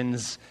 what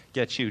sins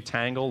get you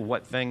tangled,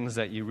 what things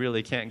that you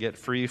really can't get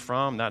free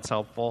from. That's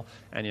helpful.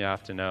 And you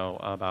have to know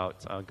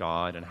about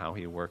God and how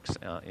he works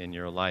in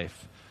your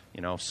life.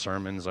 You know,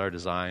 sermons are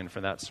designed for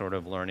that sort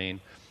of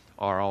learning.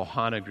 Our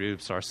Ohana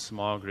groups, our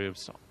small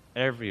groups,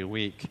 every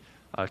week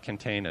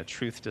contain a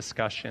truth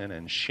discussion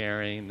and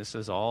sharing. This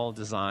is all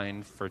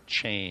designed for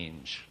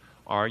change.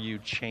 Are you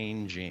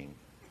changing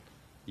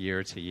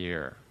year to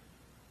year?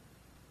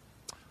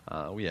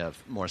 We have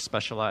more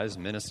specialized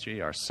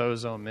ministry, our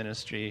Sozo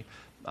ministry,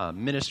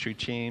 ministry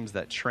teams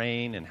that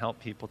train and help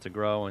people to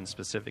grow in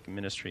specific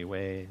ministry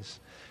ways.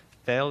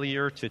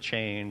 Failure to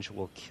change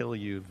will kill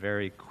you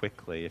very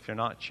quickly. If you're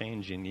not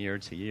changing year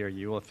to year,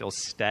 you will feel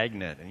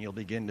stagnant, and you'll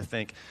begin to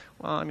think,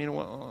 well, I mean,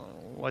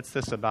 what's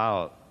this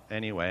about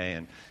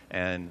anyway?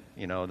 And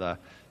you know,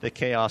 the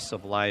chaos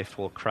of life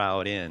will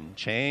crowd in.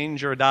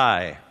 Change or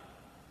die.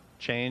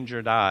 Change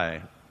or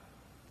die.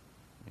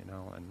 You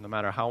know, and no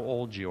matter how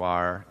old you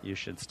are, you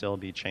should still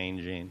be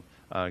changing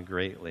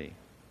greatly.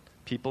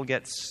 People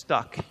get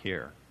stuck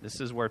here.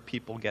 This is where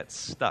people get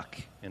stuck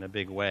in a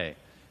big way.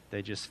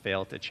 They just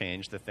fail to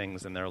change the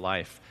things in their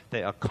life.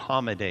 They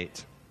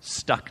accommodate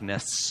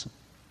stuckness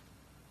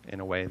in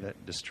a way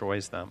that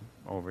destroys them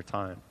over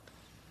time.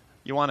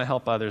 You want to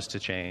help others to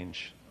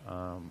change.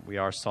 We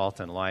are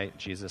salt and light.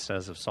 Jesus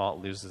says if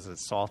salt loses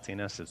its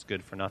saltiness, it's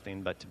good for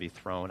nothing but to be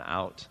thrown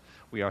out.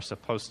 We are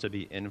supposed to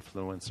be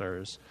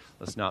influencers.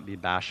 Let's not be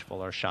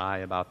bashful or shy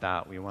about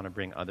that. We want to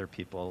bring other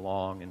people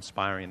along,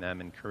 inspiring them,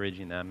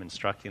 encouraging them,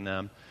 instructing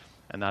them.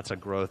 And that's a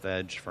growth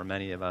edge for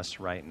many of us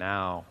right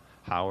now.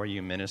 How are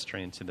you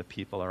ministering to the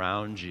people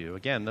around you?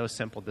 Again, those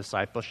simple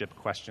discipleship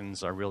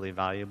questions are really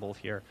valuable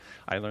here.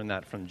 I learned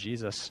that from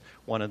Jesus.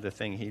 One of the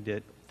things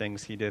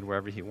he did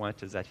wherever he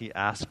went is that he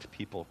asked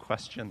people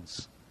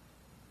questions.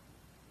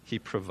 He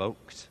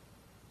provoked.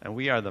 And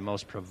we are the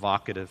most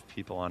provocative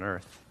people on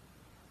earth.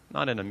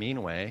 Not in a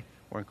mean way.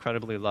 We're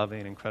incredibly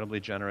loving, incredibly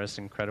generous,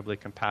 incredibly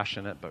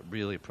compassionate, but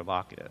really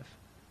provocative.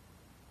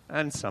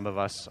 And some of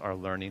us are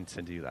learning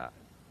to do that.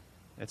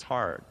 It's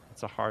hard.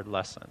 It's a hard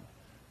lesson.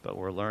 But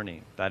we're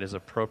learning. That is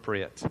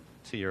appropriate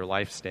to your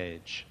life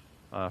stage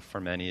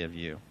for many of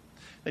you.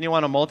 Then you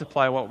want to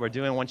multiply what we're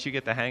doing. Once you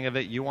get the hang of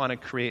it, you want to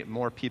create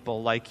more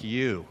people like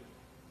you.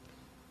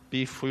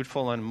 Be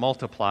fruitful and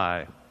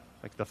multiply.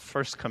 Like the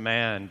first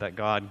command that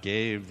God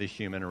gave the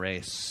human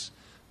race.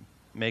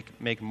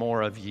 Make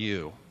more of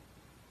you.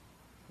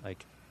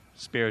 Like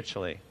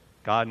spiritually.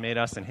 God made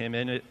us in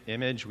His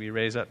image. We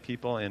raise up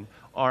people in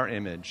our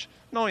image.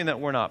 Knowing that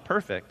we're not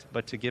perfect,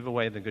 but to give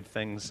away the good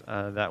things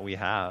that we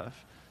have.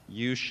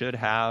 You should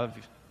have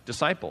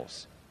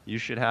disciples. You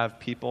should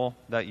have people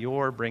that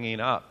you're bringing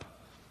up.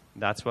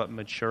 That's what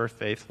mature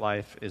faith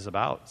life is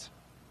about.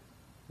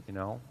 You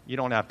know, you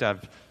don't have to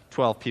have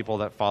 12 people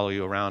that follow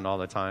you around all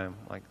the time,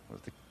 like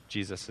with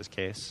Jesus'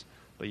 case.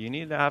 But you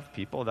need to have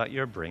people that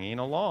you're bringing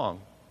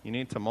along. You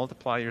need to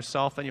multiply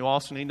yourself, and you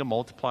also need to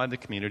multiply the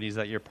communities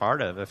that you're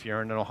part of. If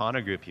you're in an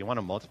Ohana group, you want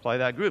to multiply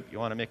that group. You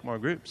want to make more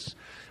groups.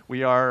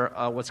 We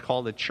are what's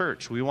called a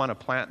church. We want to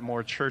plant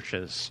more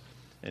churches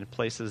in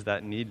places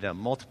that need them.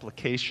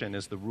 Multiplication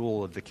is the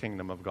rule of the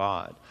kingdom of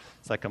God.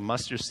 It's like a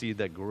mustard seed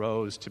that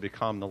grows to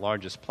become the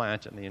largest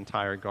plant in the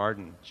entire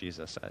garden,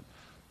 Jesus said.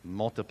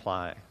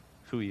 Multiply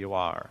who you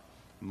are.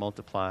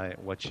 Multiply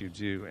what you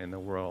do in the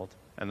world.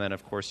 And then,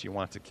 of course, you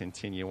want to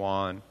continue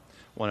on.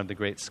 One of the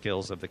great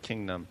skills of the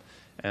kingdom,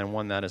 and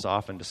one that is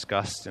often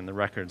discussed in the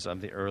records of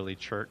the early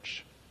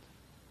church.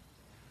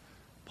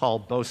 Paul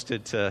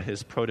boasted to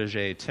his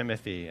protege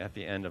Timothy at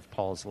the end of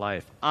Paul's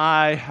life,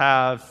 I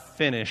have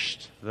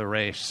finished the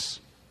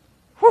race.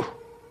 Whew!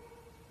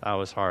 That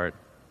was hard.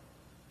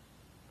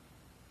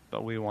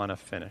 But we want to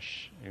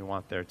finish. We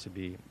want there to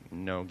be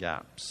no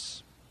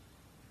gaps.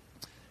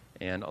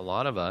 And a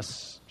lot of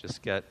us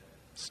just get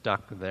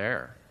stuck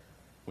there.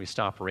 We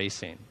stop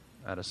racing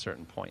at a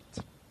certain point.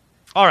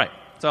 All right,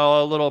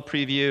 so a little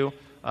preview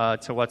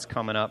to what's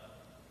coming up.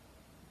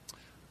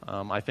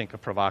 I think a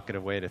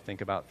provocative way to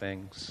think about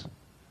things.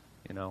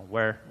 You know,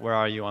 where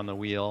are you on the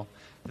wheel?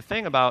 The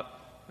thing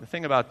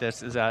about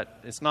this is that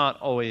it's not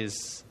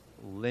always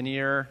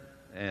linear,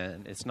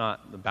 and it's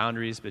not the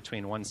boundaries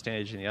between one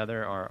stage and the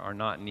other are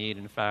not neat.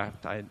 In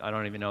fact, I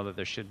don't even know that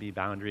there should be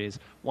boundaries.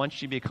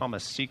 Once you become a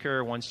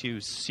seeker, once you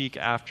seek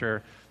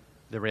after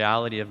the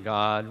reality of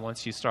God,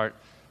 once you start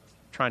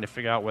trying to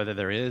figure out whether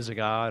there is a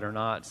God or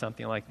not,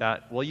 something like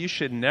that, well, you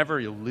should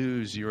never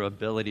lose your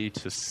ability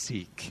to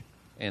seek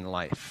in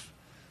life,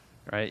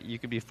 right? You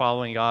could be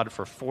following God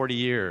for 40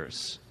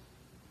 years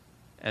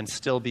and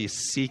still be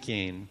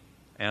seeking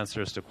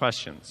answers to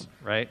questions,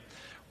 right?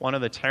 One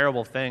of the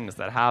terrible things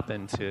that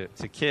happen to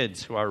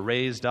kids who are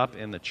raised up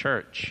in the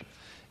church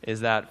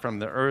is that from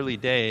the early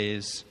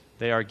days,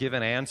 they are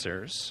given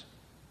answers.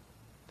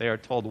 They are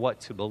told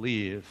what to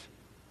believe,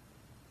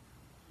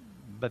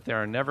 but they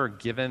are never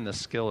given the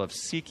skill of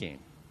seeking,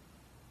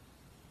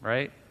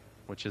 right?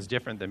 Which is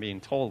different than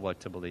being told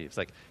what to believe. It's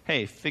like,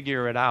 hey,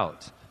 figure it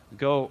out.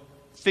 Go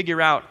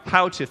figure out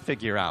how to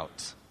figure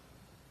out.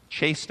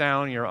 Chase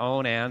down your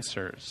own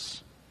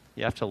answers.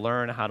 You have to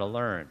learn how to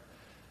learn.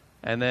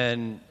 And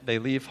then they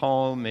leave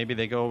home, maybe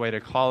they go away to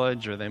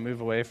college or they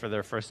move away for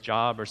their first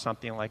job or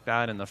something like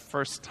that, and the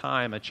first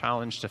time a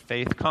challenge to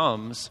faith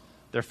comes,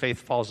 their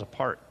faith falls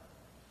apart.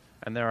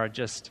 And there are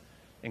just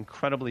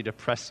incredibly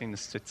depressing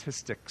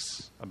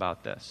statistics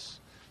about this.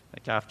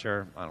 Like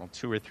after,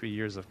 2 or 3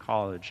 years of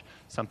college,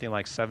 something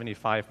like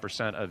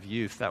 75% of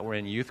youth that were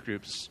in youth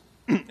groups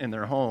in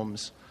their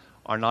homes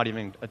are not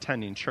even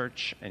attending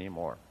church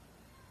anymore.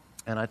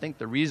 And I think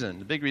the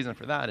big reason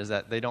for that is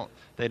that they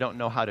don't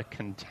know how to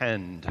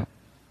contend.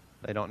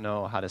 They don't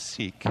know how to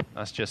seek.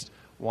 That's just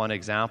one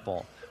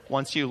example.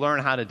 Once you learn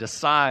how to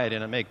decide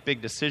and to make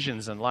big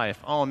decisions in life,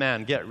 oh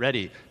man, get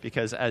ready,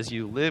 because as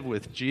you live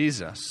with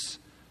Jesus,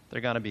 there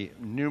are going to be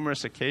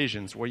numerous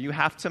occasions where you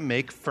have to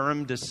make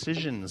firm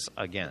decisions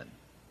again.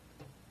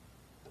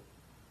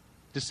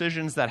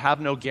 Decisions that have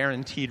no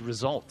guaranteed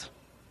result.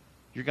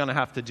 You're going to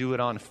have to do it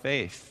on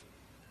faith,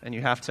 and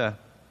you have to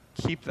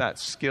keep that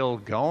skill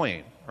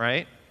going,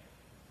 right?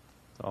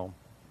 So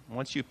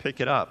once you pick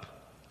it up,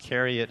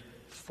 carry it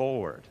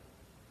forward.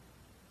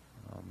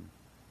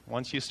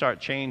 Once you start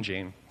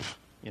changing,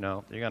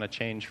 you're going to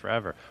change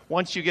forever.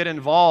 Once you get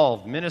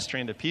involved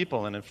ministering to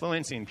people and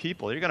influencing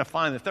people, you're going to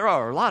find that there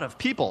are a lot of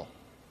people,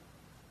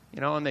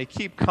 and they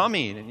keep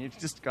coming, and you've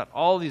just got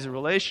all these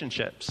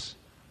relationships.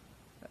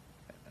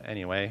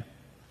 Anyway,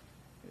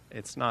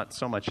 it's not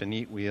so much a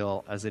neat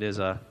wheel as it is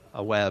a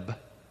web,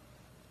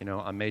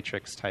 a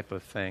matrix type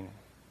of thing.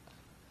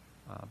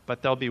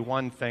 But there'll be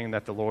one thing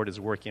that the Lord is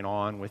working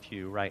on with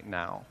you right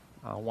now,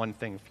 one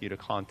thing for you to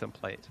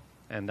contemplate.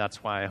 And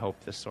that's why I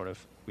hope this sort of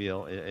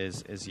wheel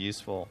is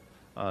useful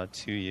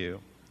to you.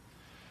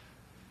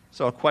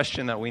 So a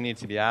question that we need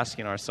to be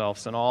asking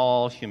ourselves in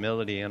all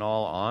humility and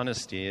all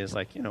honesty is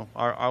like,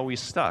 are we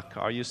stuck?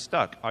 Are you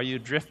stuck? Are you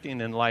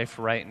drifting in life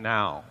right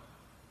now?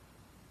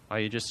 Are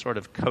you just sort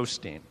of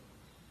coasting?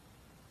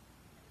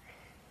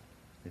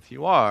 If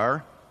you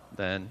are,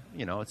 then,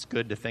 it's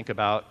good to think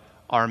about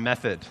our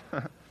method.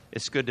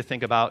 It's good to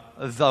think about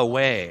the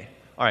way.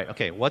 All right,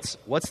 okay, what's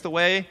the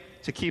way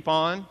to keep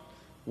on?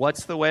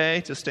 What's the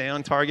way to stay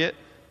on target?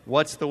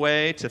 What's the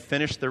way to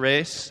finish the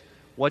race?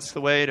 What's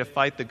the way to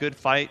fight the good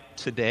fight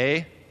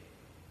today?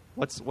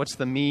 What's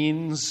the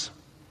means?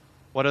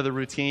 What are the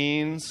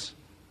routines?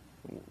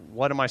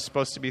 What am I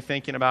supposed to be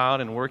thinking about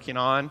and working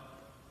on?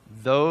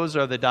 Those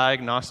are the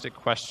diagnostic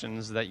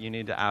questions that you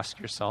need to ask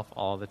yourself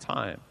all the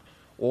time,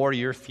 or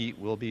your feet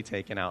will be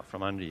taken out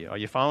from under you. Are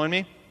you following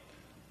me?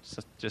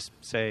 So just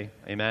say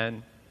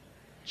amen.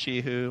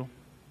 Chihu.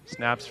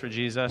 Snaps for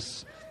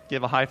Jesus.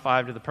 Give a high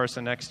five to the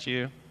person next to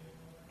you.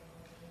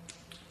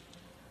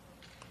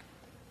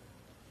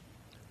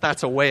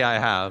 That's a way I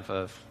have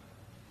of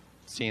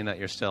seeing that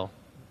you're still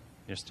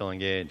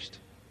engaged.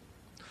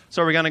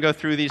 So we're going to go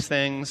through these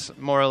things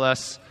more or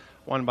less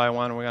one by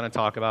one. We're going to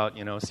talk about,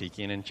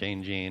 seeking and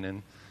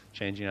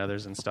changing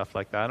others and stuff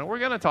like that. And we're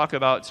going to talk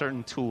about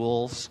certain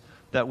tools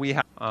that we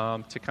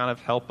have to kind of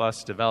help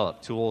us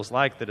develop. Tools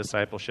like the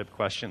discipleship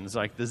questions,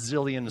 like the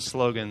zillion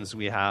slogans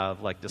we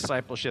have, like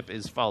discipleship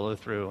is follow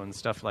through and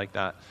stuff like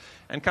that.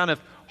 And kind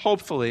of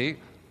hopefully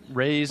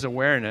raise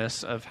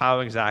awareness of how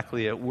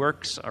exactly it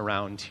works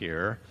around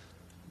here.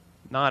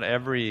 Not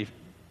every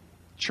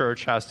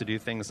church has to do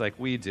things like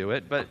we do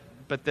it, but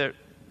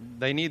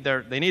they need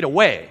a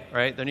way,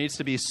 right? There needs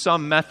to be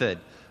some method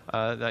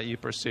that you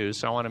pursue.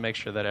 So I want to make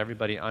sure that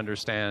everybody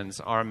understands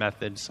our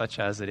method such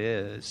as it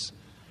is,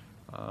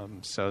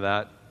 so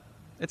that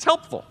it's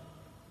helpful,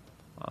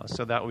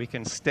 so that we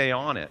can stay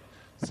on it,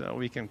 so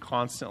we can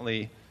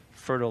constantly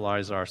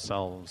fertilize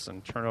ourselves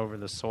and turn over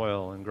the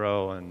soil and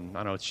grow and,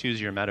 choose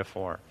your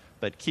metaphor.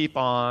 But keep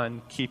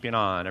on keeping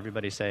on.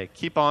 Everybody say,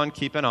 keep on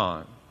keeping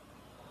on.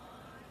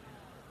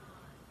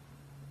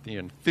 The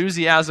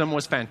enthusiasm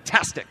was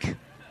fantastic.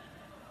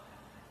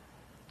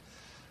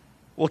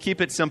 We'll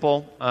keep it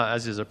simple,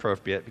 as is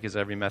appropriate, because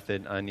every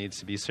method needs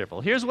to be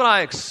simple. Here's what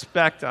I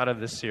expect out of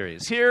this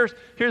series. Here's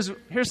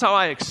how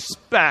I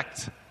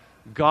expect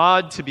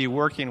God to be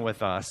working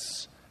with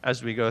us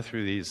as we go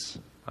through these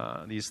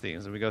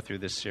things, as we go through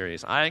this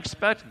series. I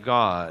expect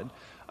God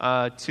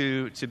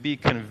to be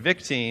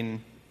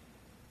convicting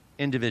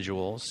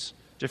individuals,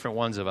 different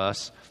ones of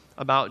us,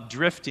 about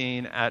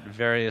drifting at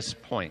various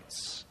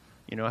points.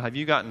 Have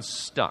you gotten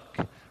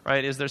stuck?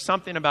 Right? Is there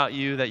something about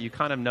you that you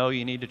kind of know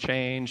you need to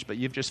change, but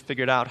you've just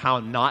figured out how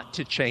not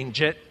to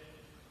change it?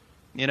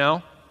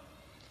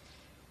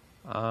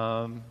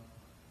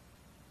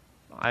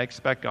 I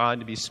expect God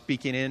to be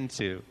speaking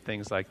into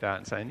things like that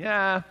and saying,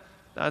 yeah,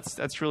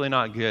 that's really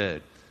not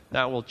good.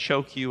 That will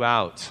choke you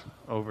out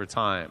over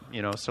time,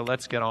 so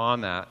let's get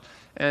on that.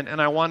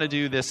 And I want to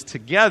do this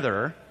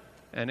together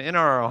and in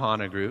our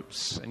Ohana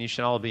groups, and you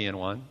should all be in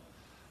one,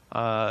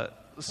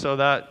 so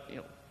that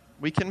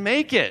we can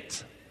make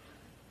it.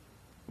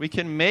 We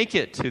can make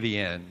it to the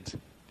end,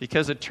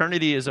 because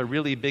eternity is a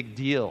really big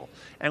deal.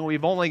 And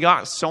we've only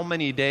got so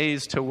many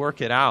days to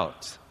work it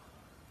out.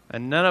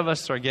 And none of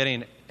us are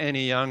getting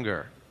any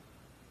younger,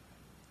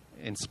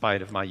 in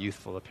spite of my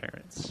youthful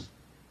appearance.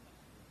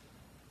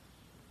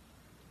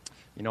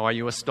 Are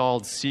you a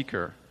stalled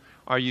seeker?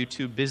 Are you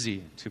too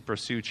busy to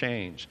pursue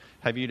change?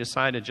 Have you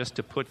decided just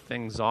to put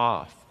things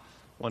off?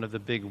 One of the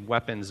big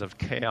weapons of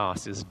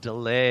chaos is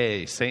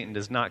delay. Satan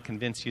does not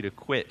convince you to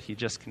quit. He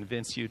just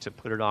convinces you to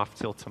put it off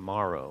till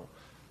tomorrow.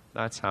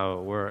 That's how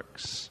it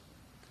works.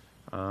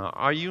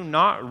 Are you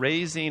not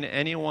raising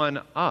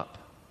anyone up?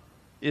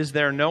 Is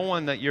there no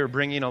one that you're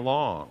bringing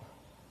along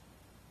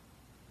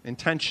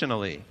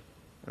intentionally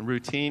and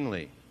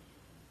routinely?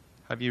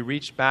 Have you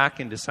reached back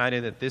and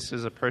decided that this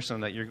is a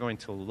person that you're going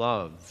to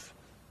love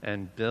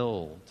and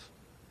build?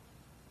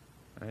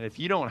 And if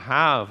you don't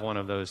have one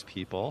of those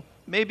people,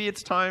 maybe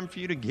it's time for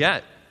you to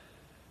get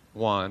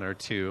one or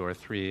two or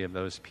three of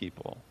those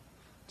people,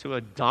 to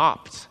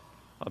adopt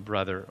a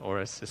brother or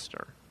a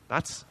sister.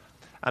 That's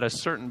at a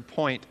certain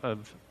point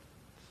of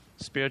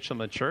spiritual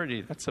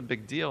maturity. That's a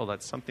big deal.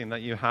 That's something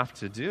that you have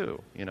to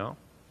do. You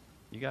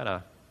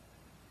gotta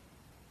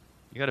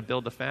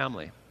build a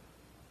family.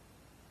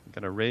 You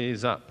gotta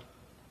raise up.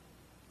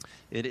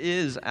 It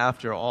is,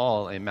 after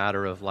all, a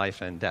matter of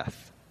life and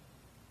death,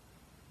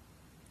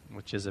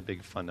 which is a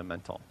big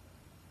fundamental.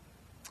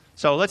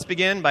 So let's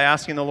begin by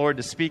asking the Lord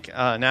to speak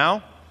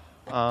now,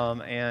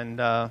 and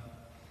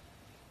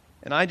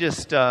I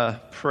just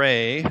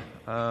pray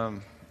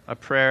a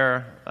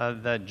prayer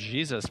that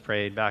Jesus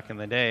prayed back in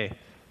the day.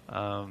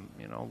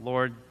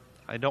 Lord,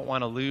 I don't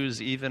want to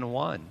lose even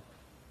one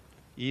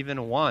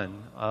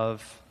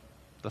of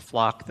the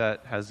flock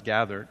that has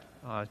gathered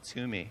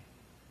to me.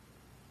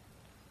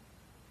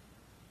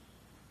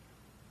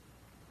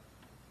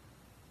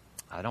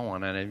 I don't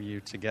want any of you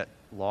to get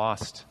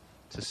lost,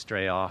 to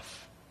stray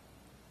off.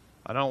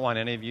 I don't want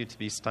any of you to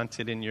be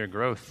stunted in your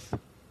growth.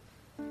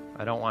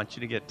 I don't want you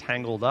to get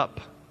tangled up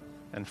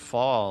and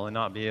fall and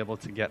not be able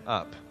to get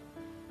up.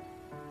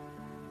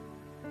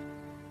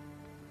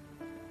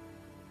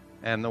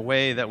 And the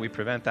way that we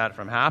prevent that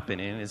from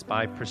happening is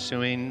by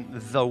pursuing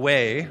the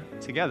way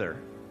together.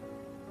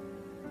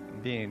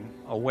 Being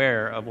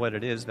aware of what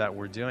it is that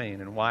we're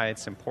doing and why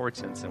it's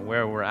important and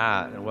where we're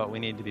at and what we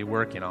need to be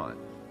working on.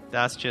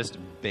 That's just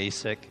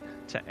basic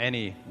to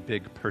any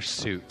big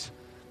pursuit.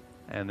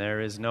 And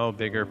there is no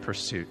bigger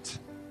pursuit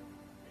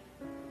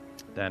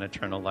than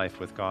eternal life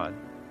with God.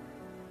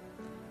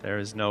 There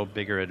is no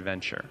bigger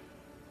adventure.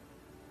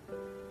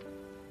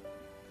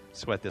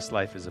 It's what this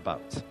life is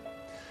about.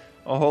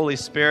 Oh, Holy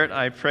Spirit,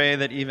 I pray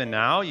that even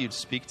now you'd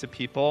speak to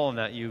people and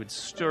that you would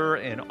stir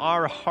in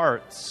our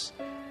hearts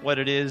what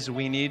it is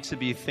we need to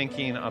be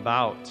thinking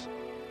about.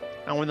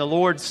 And when the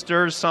Lord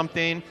stirs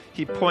something,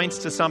 he points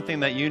to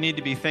something that you need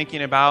to be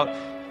thinking about.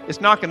 It's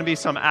not going to be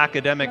some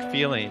academic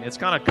feeling. It's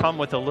going to come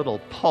with a little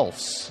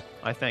pulse,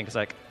 I think. It's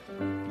like,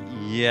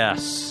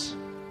 yes.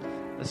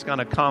 It's going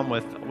to come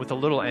with a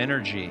little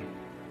energy.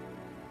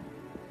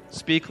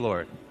 Speak,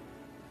 Lord.